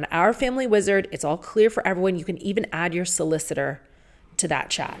it on Our Family Wizard. It's all clear for everyone. You can even add your solicitor to that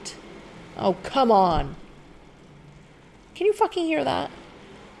chat. Oh, come on. Can you fucking hear that?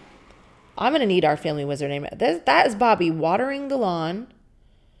 I'm going to need Our Family Wizard name. That is Bobby watering the lawn.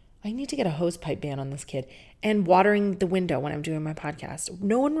 I need to get a hose pipe ban on this kid. And watering the window when I'm doing my podcast.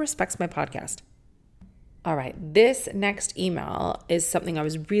 No one respects my podcast. All right, this next email is something I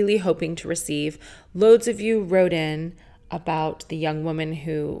was really hoping to receive. Loads of you wrote in about the young woman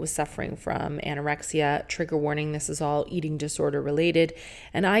who was suffering from anorexia. Trigger warning, this is all eating disorder related.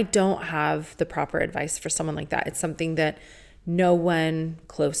 And I don't have the proper advice for someone like that. It's something that no one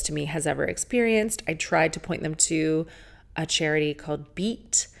close to me has ever experienced. I tried to point them to a charity called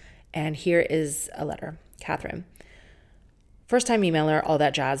Beat, and here is a letter. Catherine, first-time emailer, all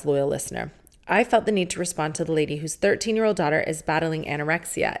that jazz, loyal listener. I felt the need to respond to the lady whose 13-year-old daughter is battling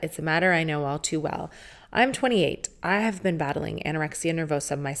anorexia. It's a matter I know all too well. I'm 28. I have been battling anorexia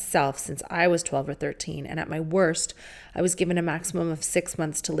nervosa myself since I was 12 or 13, and at my worst, I was given a maximum of 6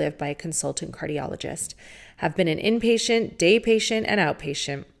 months to live by a consultant cardiologist. Have been an inpatient, day patient, and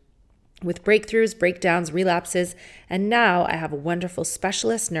outpatient with breakthroughs, breakdowns, relapses, and now I have a wonderful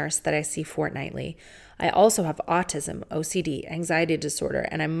specialist nurse that I see fortnightly. I also have autism, OCD, anxiety disorder,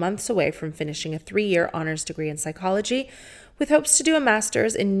 and I'm months away from finishing a 3-year honors degree in psychology with hopes to do a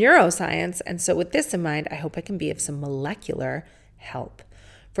master's in neuroscience. And so with this in mind, I hope I can be of some molecular help.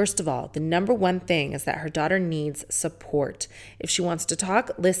 First of all, the number one thing is that her daughter needs support. If she wants to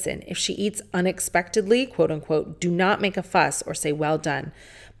talk, listen. If she eats unexpectedly, quote unquote, do not make a fuss or say well done,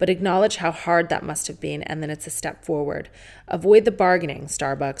 but acknowledge how hard that must have been, and then it's a step forward. Avoid the bargaining,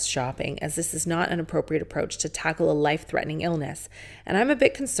 Starbucks, shopping, as this is not an appropriate approach to tackle a life-threatening illness. And I'm a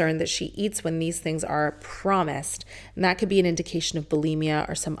bit concerned that she eats when these things are promised, and that could be an indication of bulimia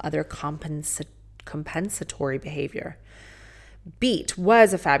or some other compensatory behavior. Beat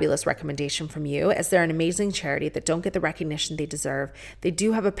was a fabulous recommendation from you, as they're an amazing charity that don't get the recognition they deserve. They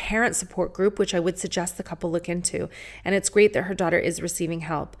do have a parent support group, which I would suggest the couple look into, and it's great that her daughter is receiving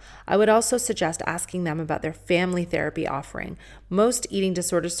help. I would also suggest asking them about their family therapy offering. Most eating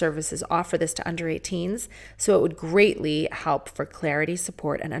disorder services offer this to under 18s, so it would greatly help for clarity,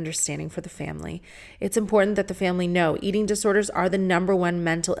 support, and understanding for the family. It's important that the family know eating disorders are the number one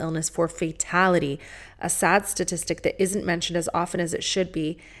mental illness for fatality, a sad statistic that isn't mentioned as often as it should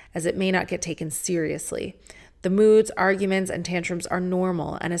be, as it may not get taken seriously. The moods, arguments, and tantrums are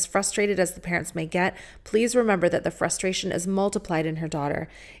normal, and as frustrated as the parents may get, please remember that the frustration is multiplied in her daughter.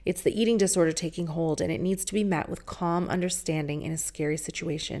 It's the eating disorder taking hold, and it needs to be met with calm understanding in a scary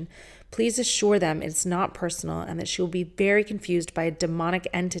situation. Please assure them it's not personal and that she will be very confused by a demonic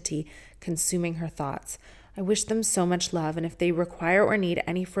entity consuming her thoughts. I wish them so much love, and if they require or need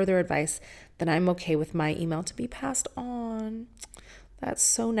any further advice, then I'm okay with my email to be passed on. That's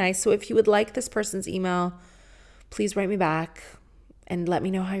so nice. So if you would like this person's email, please write me back and let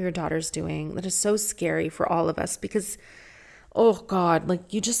me know how your daughter's doing. That is so scary for all of us because, oh God,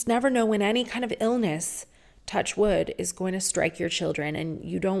 like you just never know when any kind of illness, touch wood, is going to strike your children, and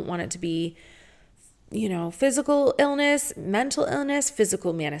you don't want it to be, physical illness, mental illness,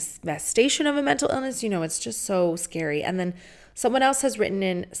 physical manifestation of a mental illness. It's just so scary. And then someone else has written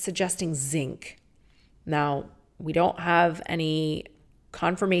in suggesting zinc. Now, we don't have any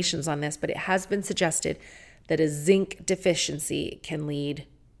confirmations on this, but it has been suggested that a zinc deficiency can lead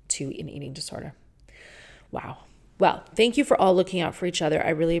to an eating disorder. Wow. Well, thank you for all looking out for each other.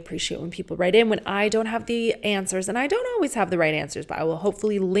 I really appreciate when people write in when I don't have the answers, and I don't always have the right answers, but I will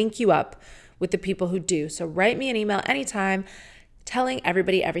hopefully link you up with the people who do. So write me an email anytime,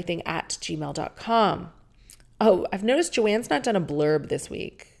 tellingeverybodyeverything@gmail.com. Oh, I've noticed Joanne's not done a blurb this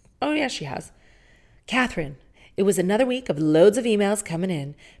week. Oh, yeah, she has. Catherine, it was another week of loads of emails coming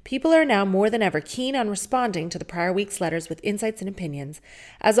in. People are now more than ever keen on responding to the prior week's letters with insights and opinions.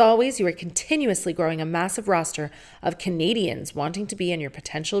 As always, you are continuously growing a massive roster of Canadians wanting to be in your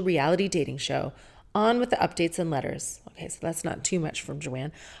potential reality dating show. On with the updates and letters. Okay, so that's not too much from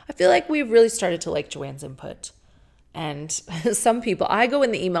Joanne. I feel like we've really started to like Joanne's input. And some people, I go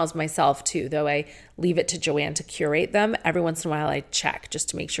in the emails myself too, though I leave it to Joanne to curate them. Every once in a while I check just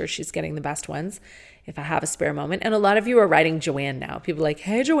to make sure she's getting the best ones if I have a spare moment. And a lot of you are writing Joanne now. People are like,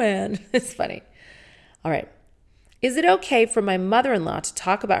 hey, Joanne. It's funny. All right. Is it okay for my mother-in-law to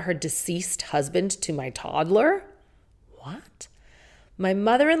talk about her deceased husband to my toddler? What? My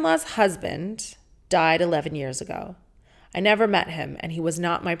mother-in-law's husband died 11 years ago. I never met him, and he was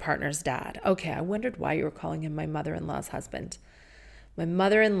not my partner's dad. Okay, I wondered why you were calling him my mother-in-law's husband. My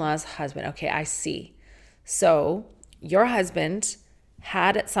mother-in-law's husband. Okay, I see. So your husband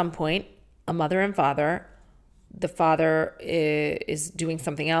had at some point a mother and father. The father is doing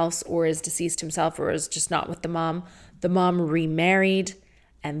something else, or is deceased himself, or is just not with the mom. The mom remarried,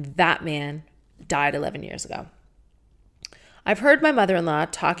 and that man died 11 years ago. I've heard my mother-in-law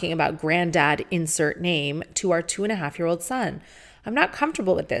talking about granddad insert name to our 2.5-year-old son. I'm not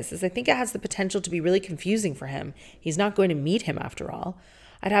comfortable with this, as I think it has the potential to be really confusing for him. He's not going to meet him after all.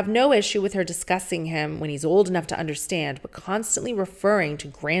 I'd have no issue with her discussing him when he's old enough to understand, but constantly referring to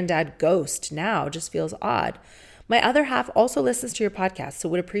granddad ghost now just feels odd. My other half also listens to your podcast, so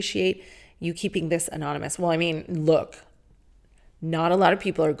would appreciate you keeping this anonymous. Well, I mean, look, not a lot of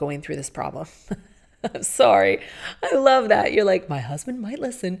people are going through this problem. I'm sorry. I love that. You're like, my husband might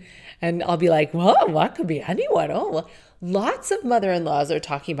listen. And I'll be like, well, what could be anyone? Oh, well, lots of mother-in-laws are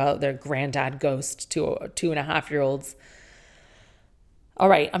talking about their granddad ghost to 2.5-year-olds. All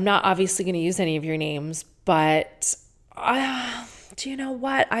right. I'm not obviously going to use any of your names, but do you know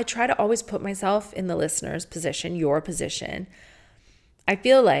what? I try to always put myself in the listener's position, your position. I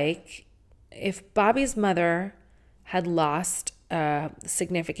feel like if Bobby's mother had lost a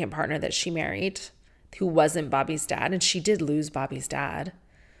significant partner that she married who wasn't Bobby's dad, and she did lose Bobby's dad,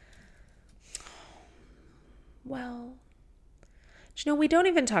 well, we don't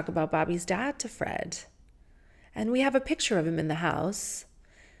even talk about Bobby's dad to Fred. And we have a picture of him in the house.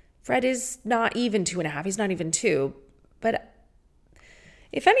 Fred is not even 2.5. He's not even 2. But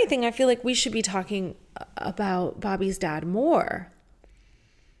if anything, I feel like we should be talking about Bobby's dad more.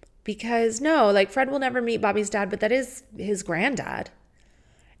 Because Fred will never meet Bobby's dad, but that is his granddad.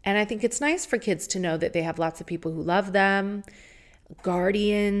 And I think it's nice for kids to know that they have lots of people who love them,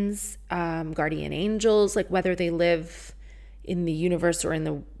 guardians, guardian angels, like whether they live in the universe or in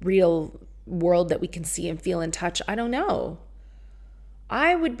the real world that we can see and feel and touch. I don't know.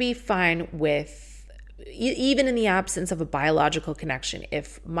 I would be fine with, even in the absence of a biological connection,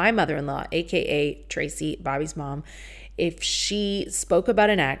 if my mother-in-law, aka Tracy, Bobby's mom, if she spoke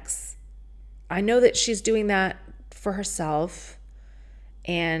about an ex, I know that she's doing that for herself,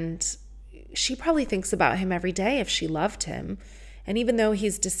 and she probably thinks about him every day if she loved him. And even though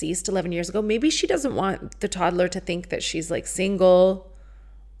he's deceased 11 years ago, maybe she doesn't want the toddler to think that she's like single.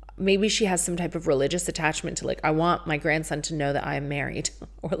 Maybe she has some type of religious attachment to I want my grandson to know that I am married,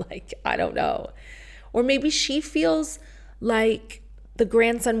 or I don't know. Or maybe she feels like the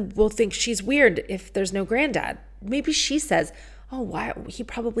grandson will think she's weird if there's no granddad. Maybe she says, oh, why? He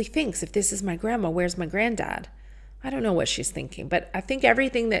probably thinks, if this is my grandma, where's my granddad? I don't know what she's thinking, but I think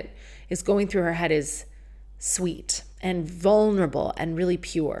everything that is going through her head is sweet and vulnerable and really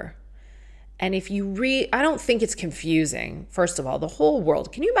pure. And if you I don't think it's confusing. First of all, the whole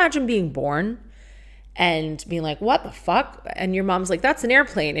world. Can you imagine being born and being like, what the fuck? And your mom's like, that's an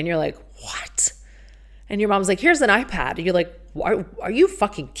airplane. And you're like, what? And your mom's like, here's an iPad. And you're like, are you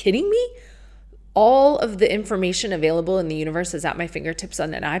fucking kidding me? All of the information available in the universe is at my fingertips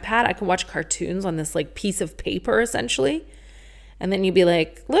on an iPad. I can watch cartoons on this like piece of paper essentially. And then you'd be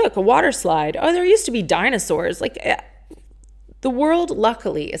like, look, a water slide. Oh, there used to be dinosaurs. Like the world,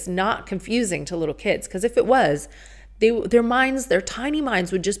 luckily, is not confusing to little kids. Because if it was, their minds, their tiny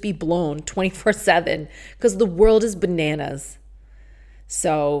minds would just be blown 24/7 because the world is bananas.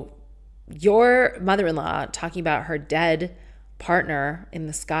 So your mother-in-law talking about her dead partner in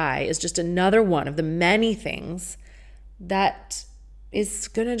the sky is just another one of the many things that is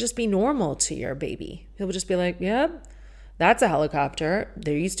going to just be normal to your baby. He'll just be like, yeah, that's a helicopter.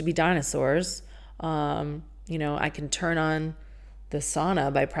 There used to be dinosaurs. I can turn on the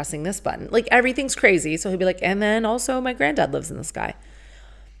sauna by pressing this button. Like everything's crazy. So he'll be like, and then also my granddad lives in the sky.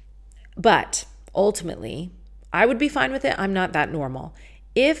 But ultimately, I would be fine with it. I'm not that normal.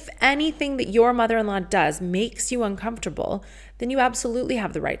 If anything that your mother-in-law does makes you uncomfortable, then you absolutely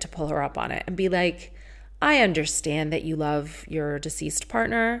have the right to pull her up on it and be like, I understand that you love your deceased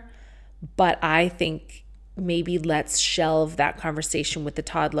partner, but I think maybe let's shelve that conversation with the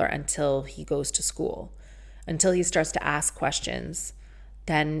toddler until he goes to school, until he starts to ask questions.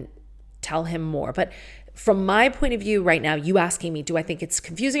 Then tell him more. But from my point of view right now, you asking me, do I think it's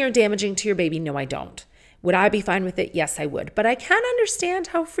confusing or damaging to your baby? No, I don't. Would I be fine with it? Yes, I would. But I can understand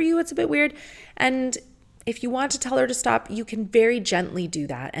how for you it's a bit weird. And if you want to tell her to stop, you can very gently do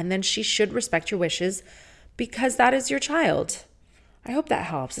that. And then she should respect your wishes because that is your child. I hope that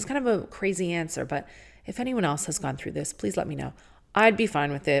helps. It's kind of a crazy answer, but if anyone else has gone through this, please let me know. I'd be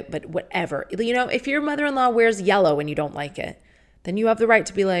fine with it, but whatever. If your mother-in-law wears yellow and you don't like it, then you have the right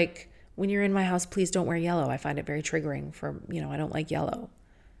to be like, when you're in my house, please don't wear yellow. I find it very triggering I don't like yellow.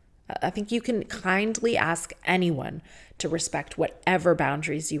 I think you can kindly ask anyone to respect whatever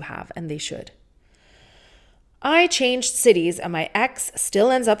boundaries you have, and they should. I changed cities, and my ex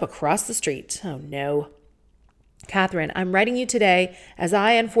still ends up across the street. Oh, no. Catherine, I'm writing you today as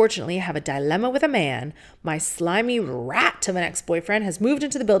I unfortunately have a dilemma with a man. My slimy rat of an ex-boyfriend has moved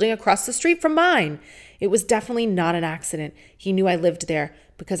into the building across the street from mine. It was definitely not an accident. He knew I lived there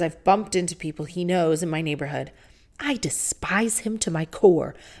because I've bumped into people he knows in my neighborhood. I despise him to my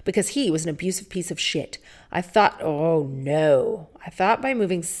core because he was an abusive piece of shit. I thought by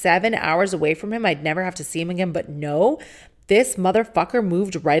moving 7 hours away from him, I'd never have to see him again. But no, this motherfucker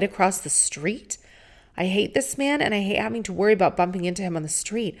moved right across the street. I hate this man and I hate having to worry about bumping into him on the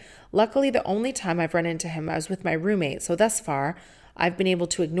street. Luckily, the only time I've run into him, I was with my roommate. So thus far, I've been able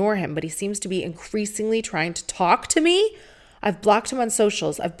to ignore him, but he seems to be increasingly trying to talk to me. I've blocked him on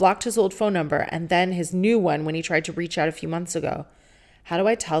socials. I've blocked his old phone number and then his new one when he tried to reach out a few months ago. How do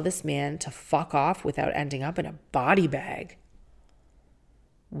I tell this man to fuck off without ending up in a body bag?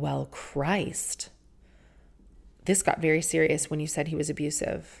 Well, Christ. This got very serious when you said he was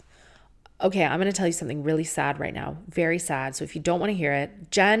abusive. Okay, I'm going to tell you something really sad right now. Very sad. So if you don't want to hear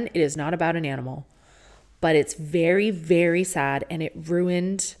it, Jen, it is not about an animal. But it's very, very sad and it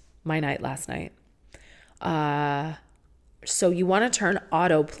ruined my night last night. So you want to turn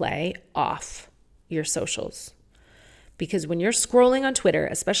autoplay off your socials. Because when you're scrolling on Twitter,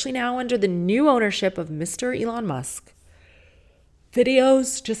 especially now under the new ownership of Mr. Elon Musk,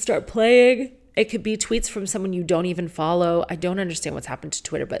 videos just start playing. It could be tweets from someone you don't even follow. I don't understand what's happened to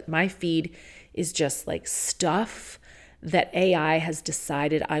Twitter, but my feed is just like stuff that AI has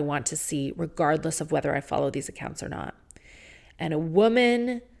decided I want to see, regardless of whether I follow these accounts or not. And a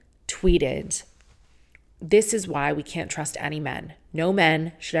woman tweeted, "This is why we can't trust any men. No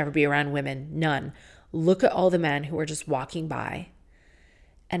men should ever be around women. None. Look at all the men who are just walking by."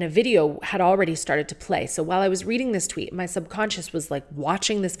 And a video had already started to play. So while I was reading this tweet, my subconscious was like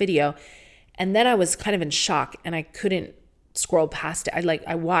watching this video. And then I was kind of in shock and I couldn't scroll past it.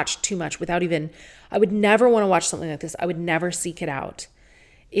 I watched too much I would never want to watch something like this. I would never seek it out.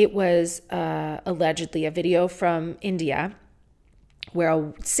 It was allegedly a video from India where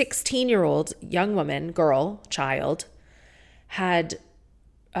a 16-year-old young woman, child, had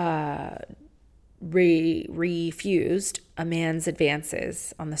refused a man's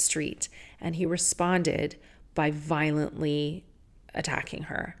advances on the street. And he responded by violently attacking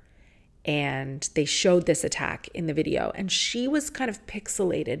her. And they showed this attack in the video. And she was kind of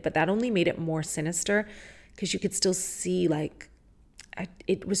pixelated, but that only made it more sinister because you could still see like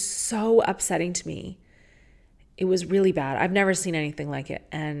it was so upsetting to me. It was really bad. I've never seen anything like it.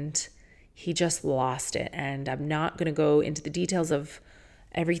 And he just lost it. And I'm not going to go into the details of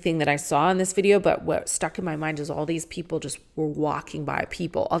everything that I saw in this video, but what stuck in my mind is all these people just were walking by.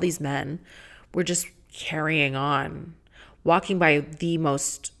 All these men were just carrying on, walking by the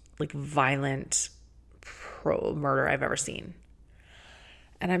most like violent murder I've ever seen.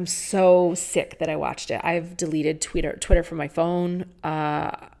 And I'm so sick that I watched it. I've deleted Twitter from my phone.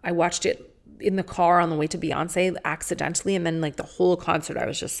 I watched it in the car on the way to Beyonce accidentally. And then like the whole concert, I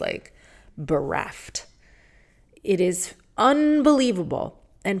was just like bereft. It is unbelievable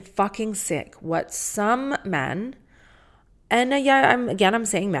and fucking sick what some men, and I'm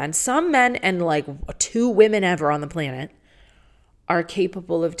saying men, some men and like 2 women ever on the planet are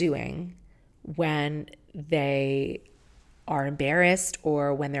capable of doing when they are embarrassed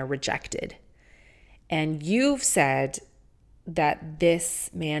or when they're rejected. And you've said that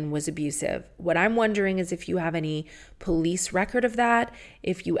this man was abusive. What I'm wondering is if you have any police record of that,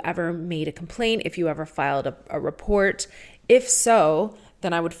 if you ever made a complaint, if you ever filed a report. If so,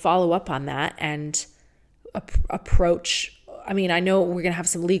 then I would follow up on that and approach. I mean, I know we're going to have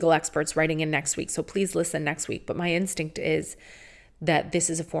some legal experts writing in next week, so please listen next week. But my instinct is that this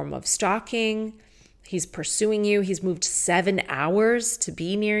is a form of stalking. He's pursuing you. He's moved 7 hours to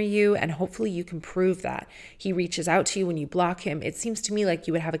be near you, and hopefully you can prove that. He reaches out to you when you block him. It seems to me like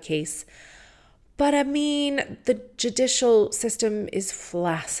you would have a case. But I mean, the judicial system is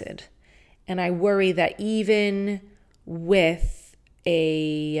flaccid, and I worry that even with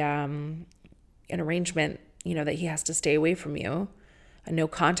an arrangement, that he has to stay away from you, a no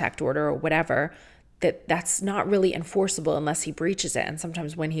contact order or whatever, that's not really enforceable unless he breaches it. And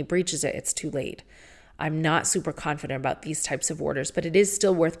sometimes when he breaches it, it's too late. I'm not super confident about these types of orders, but it is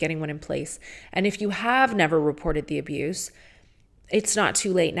still worth getting one in place. And if you have never reported the abuse, it's not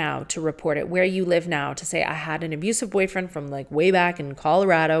too late now to report it where you live now, to say, I had an abusive boyfriend from like way back in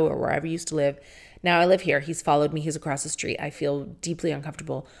Colorado or wherever you used to live. Now I live here. He's followed me. He's across the street. I feel deeply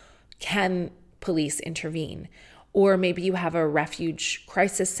uncomfortable. Can police intervene? Or maybe you have a refuge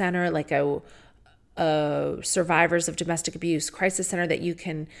crisis center, like a survivors of domestic abuse crisis center that you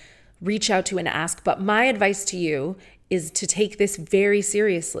can reach out to and ask. But my advice to you is to take this very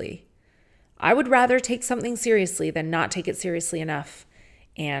seriously. I would rather take something seriously than not take it seriously enough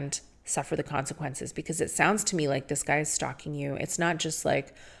and suffer the consequences, because it sounds to me like this guy is stalking you. It's not just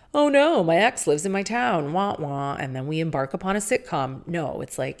like, oh no, my ex lives in my town, wah wah, and then we embark upon a sitcom. No,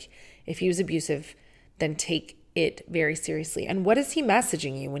 it's like, if he was abusive, then take it very seriously. And what is he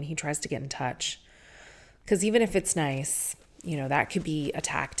messaging you when he tries to get in touch? Because even if it's nice, that could be a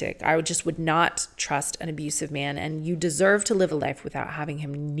tactic. I would not trust an abusive man, and you deserve to live a life without having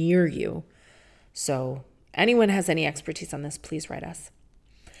him near you. So anyone has any expertise on this, please write us.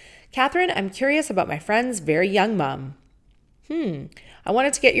 Catherine, I'm curious about my friend's very young mom. I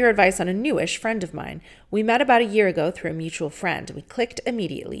wanted to get your advice on a newish friend of mine. We met about a year ago through a mutual friend. We clicked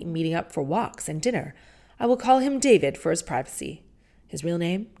immediately, meeting up for walks and dinner. I will call him David for his privacy. His real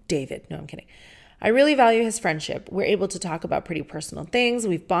name? David. No, I'm kidding. I really value his friendship. We're able to talk about pretty personal things.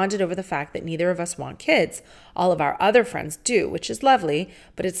 We've bonded over the fact that neither of us want kids. All of our other friends do, which is lovely,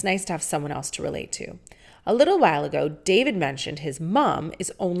 but it's nice to have someone else to relate to. A little while ago, David mentioned his mom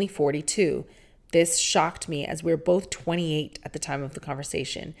is only 42. This shocked me, as we were both 28 at the time of the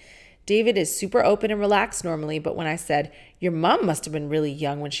conversation. David is super open and relaxed normally, but when I said, your mom must have been really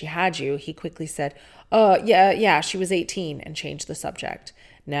young when she had you, he quickly said, yeah, she was 18, and changed the subject.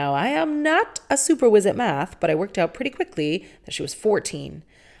 Now, I am not a super whiz at math, but I worked out pretty quickly that she was 14.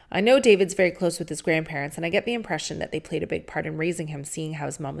 I know David's very close with his grandparents, and I get the impression that they played a big part in raising him, seeing how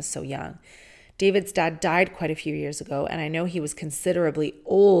his mom was so young. David's dad died quite a few years ago, and I know he was considerably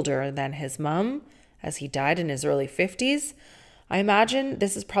older than his mom, as he died in his early 50s. I imagine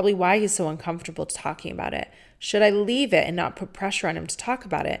this is probably why he's so uncomfortable talking about it. Should I leave it and not put pressure on him to talk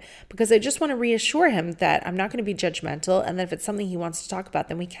about it? Because I just want to reassure him that I'm not going to be judgmental, and that if it's something he wants to talk about,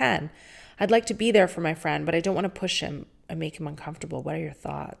 then we can. I'd like to be there for my friend, but I don't want to push him and make him uncomfortable. What are your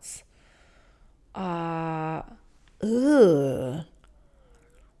thoughts? I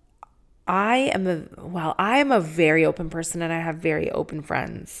am a very open person, and I have very open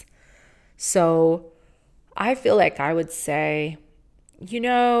friends. So I feel like I would say,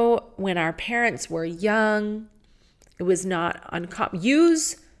 when our parents were young, it was not uncommon.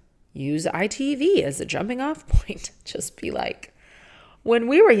 Use ITV as a jumping off point. Just be like, when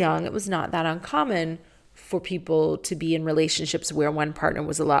we were young, it was not that uncommon for people to be in relationships where one partner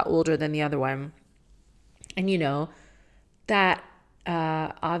was a lot older than the other one. And that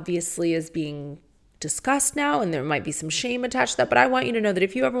obviously is being discussed now, and there might be some shame attached to that. But I want you to know that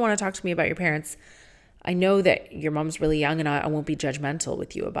if you ever want to talk to me about your parents, I know that your mom's really young, and I won't be judgmental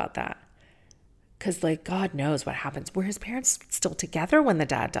with you about that. Because, like, God knows what happens. Were his parents still together when the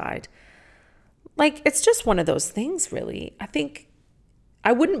dad died? Like, it's just one of those things, really. I think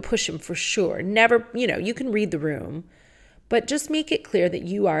I wouldn't push him for sure. Never, you can read the room, but just make it clear that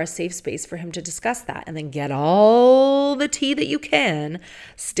you are a safe space for him to discuss that, and then get all the tea that you can,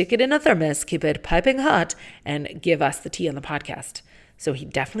 stick it in a thermos, keep it piping hot, and give us the tea on the podcast. So he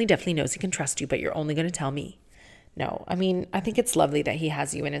definitely knows he can trust you, but you're only going to tell me. No, I mean, I think it's lovely that he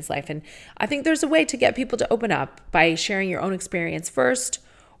has you in his life. And I think there's a way to get people to open up by sharing your own experience first,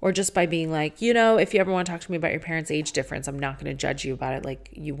 or just by being like, if you ever want to talk to me about your parents' age difference, I'm not going to judge you about it like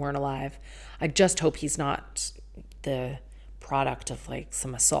you weren't alive. I just hope he's not the product of like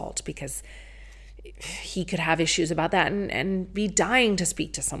some assault, because he could have issues about that and be dying to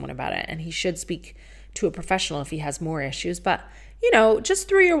speak to someone about it. And he should speak to a professional if he has more issues. But, just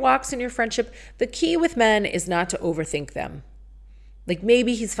through your walks and your friendship, the key with men is not to overthink them. Like,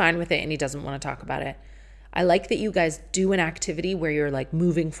 maybe he's fine with it and he doesn't want to talk about it. I like that you guys do an activity where you're like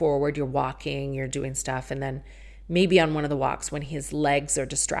moving forward, you're walking, you're doing stuff. And then maybe on one of the walks when his legs are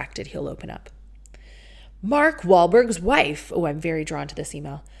distracted, he'll open up. Mark Wahlberg's wife. Oh, I'm very drawn to this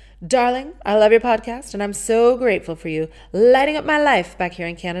email. Darling, I love your podcast and I'm so grateful for you lighting up my life back here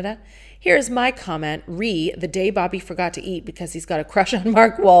in Canada. Here's my comment, the day Bobby forgot to eat because he's got a crush on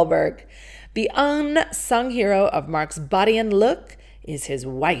Mark Wahlberg. The unsung hero of Mark's body and look is his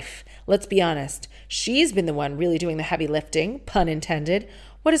wife. Let's be honest. She's been the one really doing the heavy lifting, pun intended.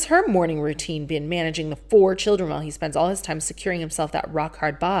 What has her morning routine been, managing the 4 children while he spends all his time securing himself that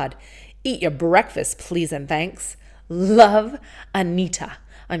rock-hard bod? Eat your breakfast, please and thanks. Love, Anita.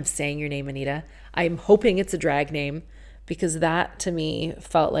 I'm saying your name, Anita. I'm hoping it's a drag name, because that to me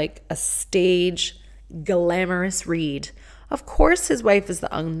felt like a stage glamorous read. Of course his wife is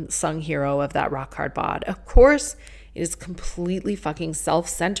the unsung hero of that rock-hard bod. Of course it is completely fucking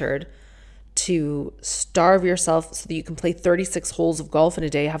self-centered to starve yourself so that you can play 36 holes of golf in a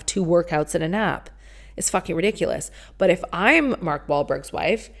day, have 2 workouts and a nap. It's fucking ridiculous. But if I'm Mark Wahlberg's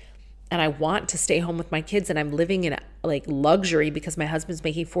wife and I want to stay home with my kids and I'm living in like luxury because my husband's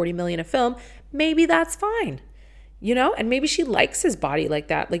making $40 million a film, maybe that's fine. And maybe she likes his body like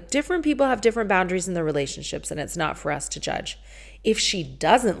that. Like, different people have different boundaries in their relationships, and it's not for us to judge. If she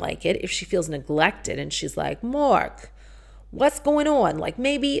doesn't like it, if she feels neglected and she's like, Mark, what's going on? Like,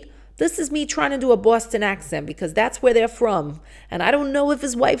 maybe this is me trying to do a Boston accent because that's where they're from. And I don't know if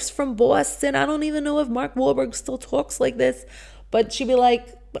his wife's from Boston. I don't even know if Mark Wahlberg still talks like this. But she'd be like,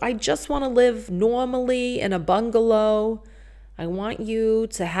 I just want to live normally in a bungalow. I want you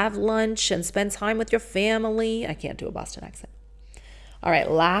to have lunch and spend time with your family. I can't do a Boston accent. All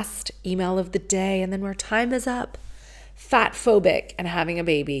right, last email of the day, and then our time is up. Fat phobic and having a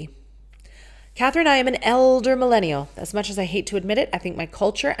baby. Catherine, I am an elder millennial. As much as I hate to admit it, I think my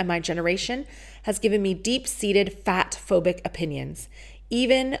culture and my generation has given me deep-seated fat phobic opinions.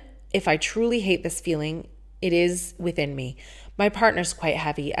 Even if I truly hate this feeling, it is within me. My partner's quite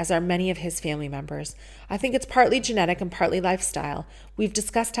heavy, as are many of his family members. I think it's partly genetic and partly lifestyle. We've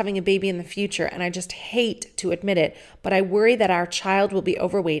discussed having a baby in the future, and I just hate to admit it, but I worry that our child will be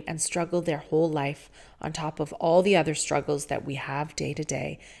overweight and struggle their whole life on top of all the other struggles that we have day to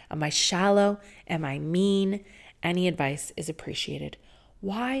day. Am I shallow? Am I mean? Any advice is appreciated.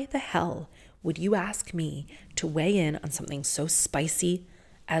 Why the hell would you ask me to weigh in on something so spicy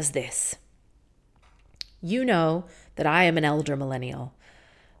as this? You know that I am an elder millennial.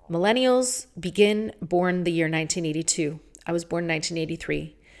 Millennials born the year 1982. I was born in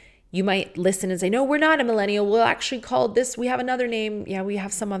 1983. You might listen and say, no, we're not a millennial. We'll actually call this, we have another name. Yeah, we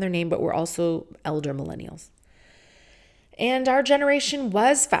have some other name, but we're also elder millennials. And our generation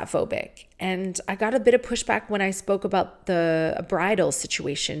was fat phobic. And I got a bit of pushback when I spoke about the bridal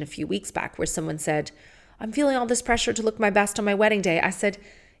situation a few weeks back, where someone said, I'm feeling all this pressure to look my best on my wedding day. I said,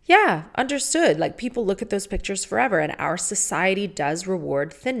 yeah, understood. Like, people look at those pictures forever, and our society does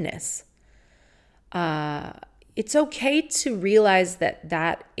reward thinness. It's okay to realize that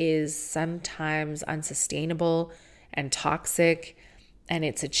that is sometimes unsustainable and toxic, and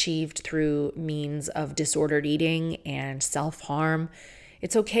it's achieved through means of disordered eating and self-harm.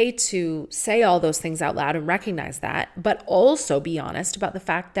 It's okay to say all those things out loud and recognize that, but also be honest about the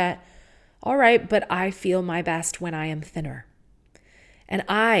fact that, all right, but I feel my best when I am thinner. And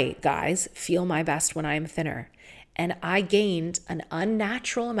I, guys, feel my best when I am thinner. And I gained an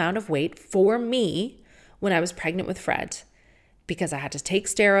unnatural amount of weight for me when I was pregnant with Fred, because I had to take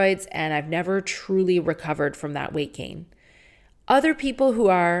steroids and I've never truly recovered from that weight gain. Other people who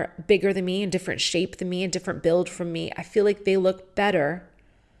are bigger than me, in different shape than me, in different build from me, I feel like they look better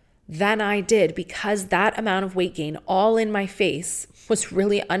than I did because that amount of weight gain all in my face was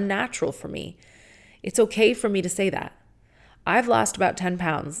really unnatural for me. It's okay for me to say that. I've lost about 10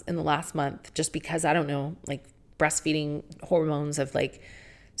 pounds in the last month just because, I don't know, like breastfeeding hormones have like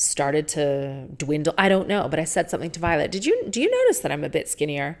started to dwindle. I don't know, but I said something to Violet. Do you notice that I'm a bit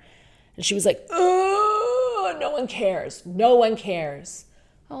skinnier? And she was like, oh, no one cares. No one cares.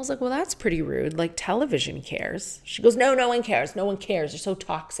 I was like, well, that's pretty rude. Like television cares. She goes, no one cares. No one cares. You're so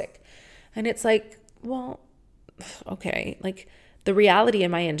toxic. And it's like, well, okay. Like the reality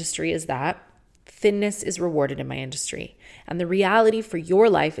in my industry is that thinness is rewarded in my industry. And the reality for your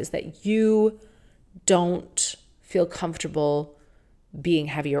life is that you don't feel comfortable being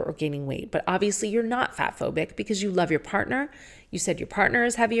heavier or gaining weight. But obviously you're not fat phobic because you love your partner. You said your partner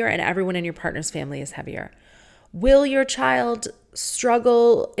is heavier and everyone in your partner's family is heavier. Will your child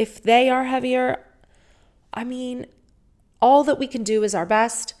struggle if they are heavier? I mean, all that we can do is our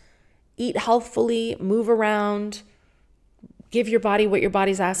best. Eat healthfully, move around, give your body what your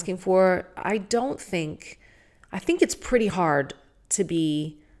body's asking for. I think it's pretty hard to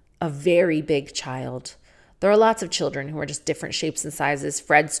be a very big child. There are lots of children who are just different shapes and sizes.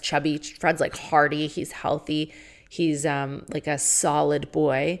 Fred's chubby. Fred's like hearty. He's healthy. He's like a solid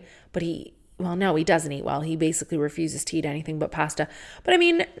boy. But he doesn't eat well. He basically refuses to eat anything but pasta. But I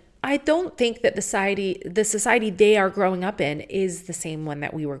mean, I don't think that the society they are growing up in is the same one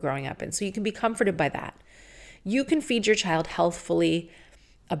that we were growing up in. So you can be comforted by that. You can feed your child healthfully,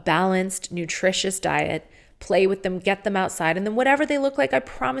 a balanced, nutritious diet, play with them, get them outside, and then whatever they look like, I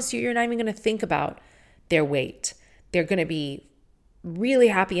promise you're not even going to think about their weight. They're going to be really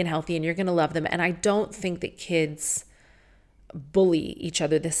happy and healthy, and you're going to love them. And I don't think that kids bully each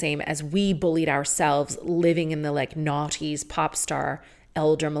other the same as we bullied ourselves living in the like noughties, pop star,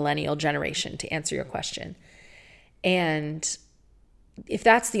 elder millennial generation, to answer your question. And if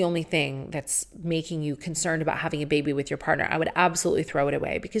that's the only thing that's making you concerned about having a baby with your partner, I would absolutely throw it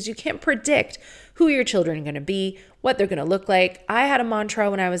away because you can't predict who your children are going to be, what they're going to look like. I had a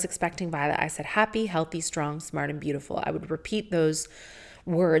mantra when I was expecting Violet. I said, happy, healthy, strong, smart, and beautiful. I would repeat those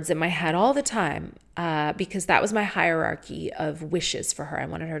words in my head all the time because that was my hierarchy of wishes for her. I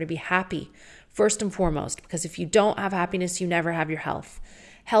wanted her to be happy first and foremost, because if you don't have happiness, you never have your health.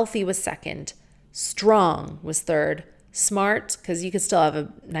 Healthy was second. Strong was third. Smart, because you could still have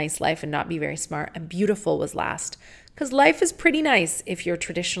a nice life and not be very smart. And beautiful was last, because life is pretty nice if you're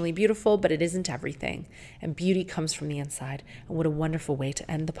traditionally beautiful, but it isn't everything. And beauty comes from the inside. And what a wonderful way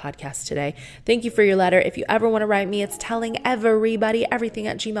to end the podcast today. Thank you for your letter. If you ever want to write me, it's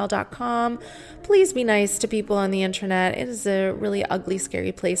tellingeverybodyeverything@gmail.com. Please be nice to people on the internet. It is a really ugly,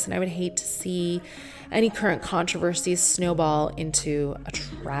 scary place, and I would hate to see any current controversies snowball into a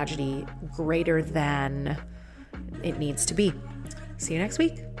tragedy greater than it needs to be. See you next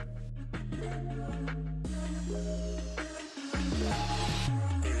week.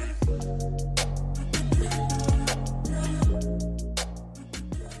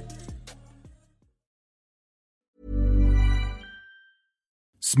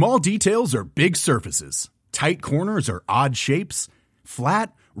 Small details are big surfaces. Tight corners are odd shapes.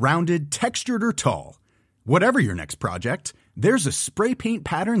 Flat, rounded, textured, or tall. Whatever your next project, there's a spray paint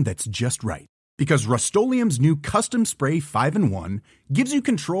pattern that's just right. Because Rust-Oleum's new Custom Spray 5-in-1 gives you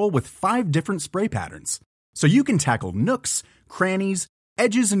control with 5 different spray patterns. So you can tackle nooks, crannies,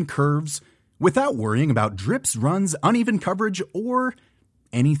 edges, and curves without worrying about drips, runs, uneven coverage, or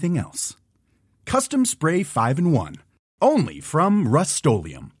anything else. Custom Spray 5-in-1. Only from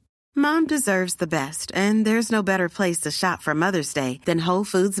Rust-Oleum. Mom deserves the best, and there's no better place to shop for Mother's Day than Whole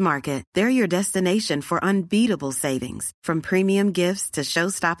Foods Market. They're your destination for unbeatable savings, from premium gifts to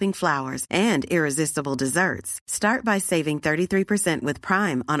show-stopping flowers and irresistible desserts. Start by saving 33% with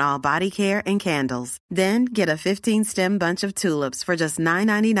Prime on all body care and candles. Then get a 15-stem bunch of tulips for just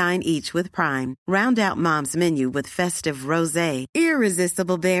 $9.99 each with Prime. Round out Mom's menu with festive rosé,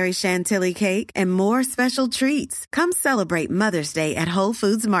 irresistible berry chantilly cake, and more special treats. Come celebrate Mother's Day at Whole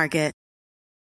Foods Market.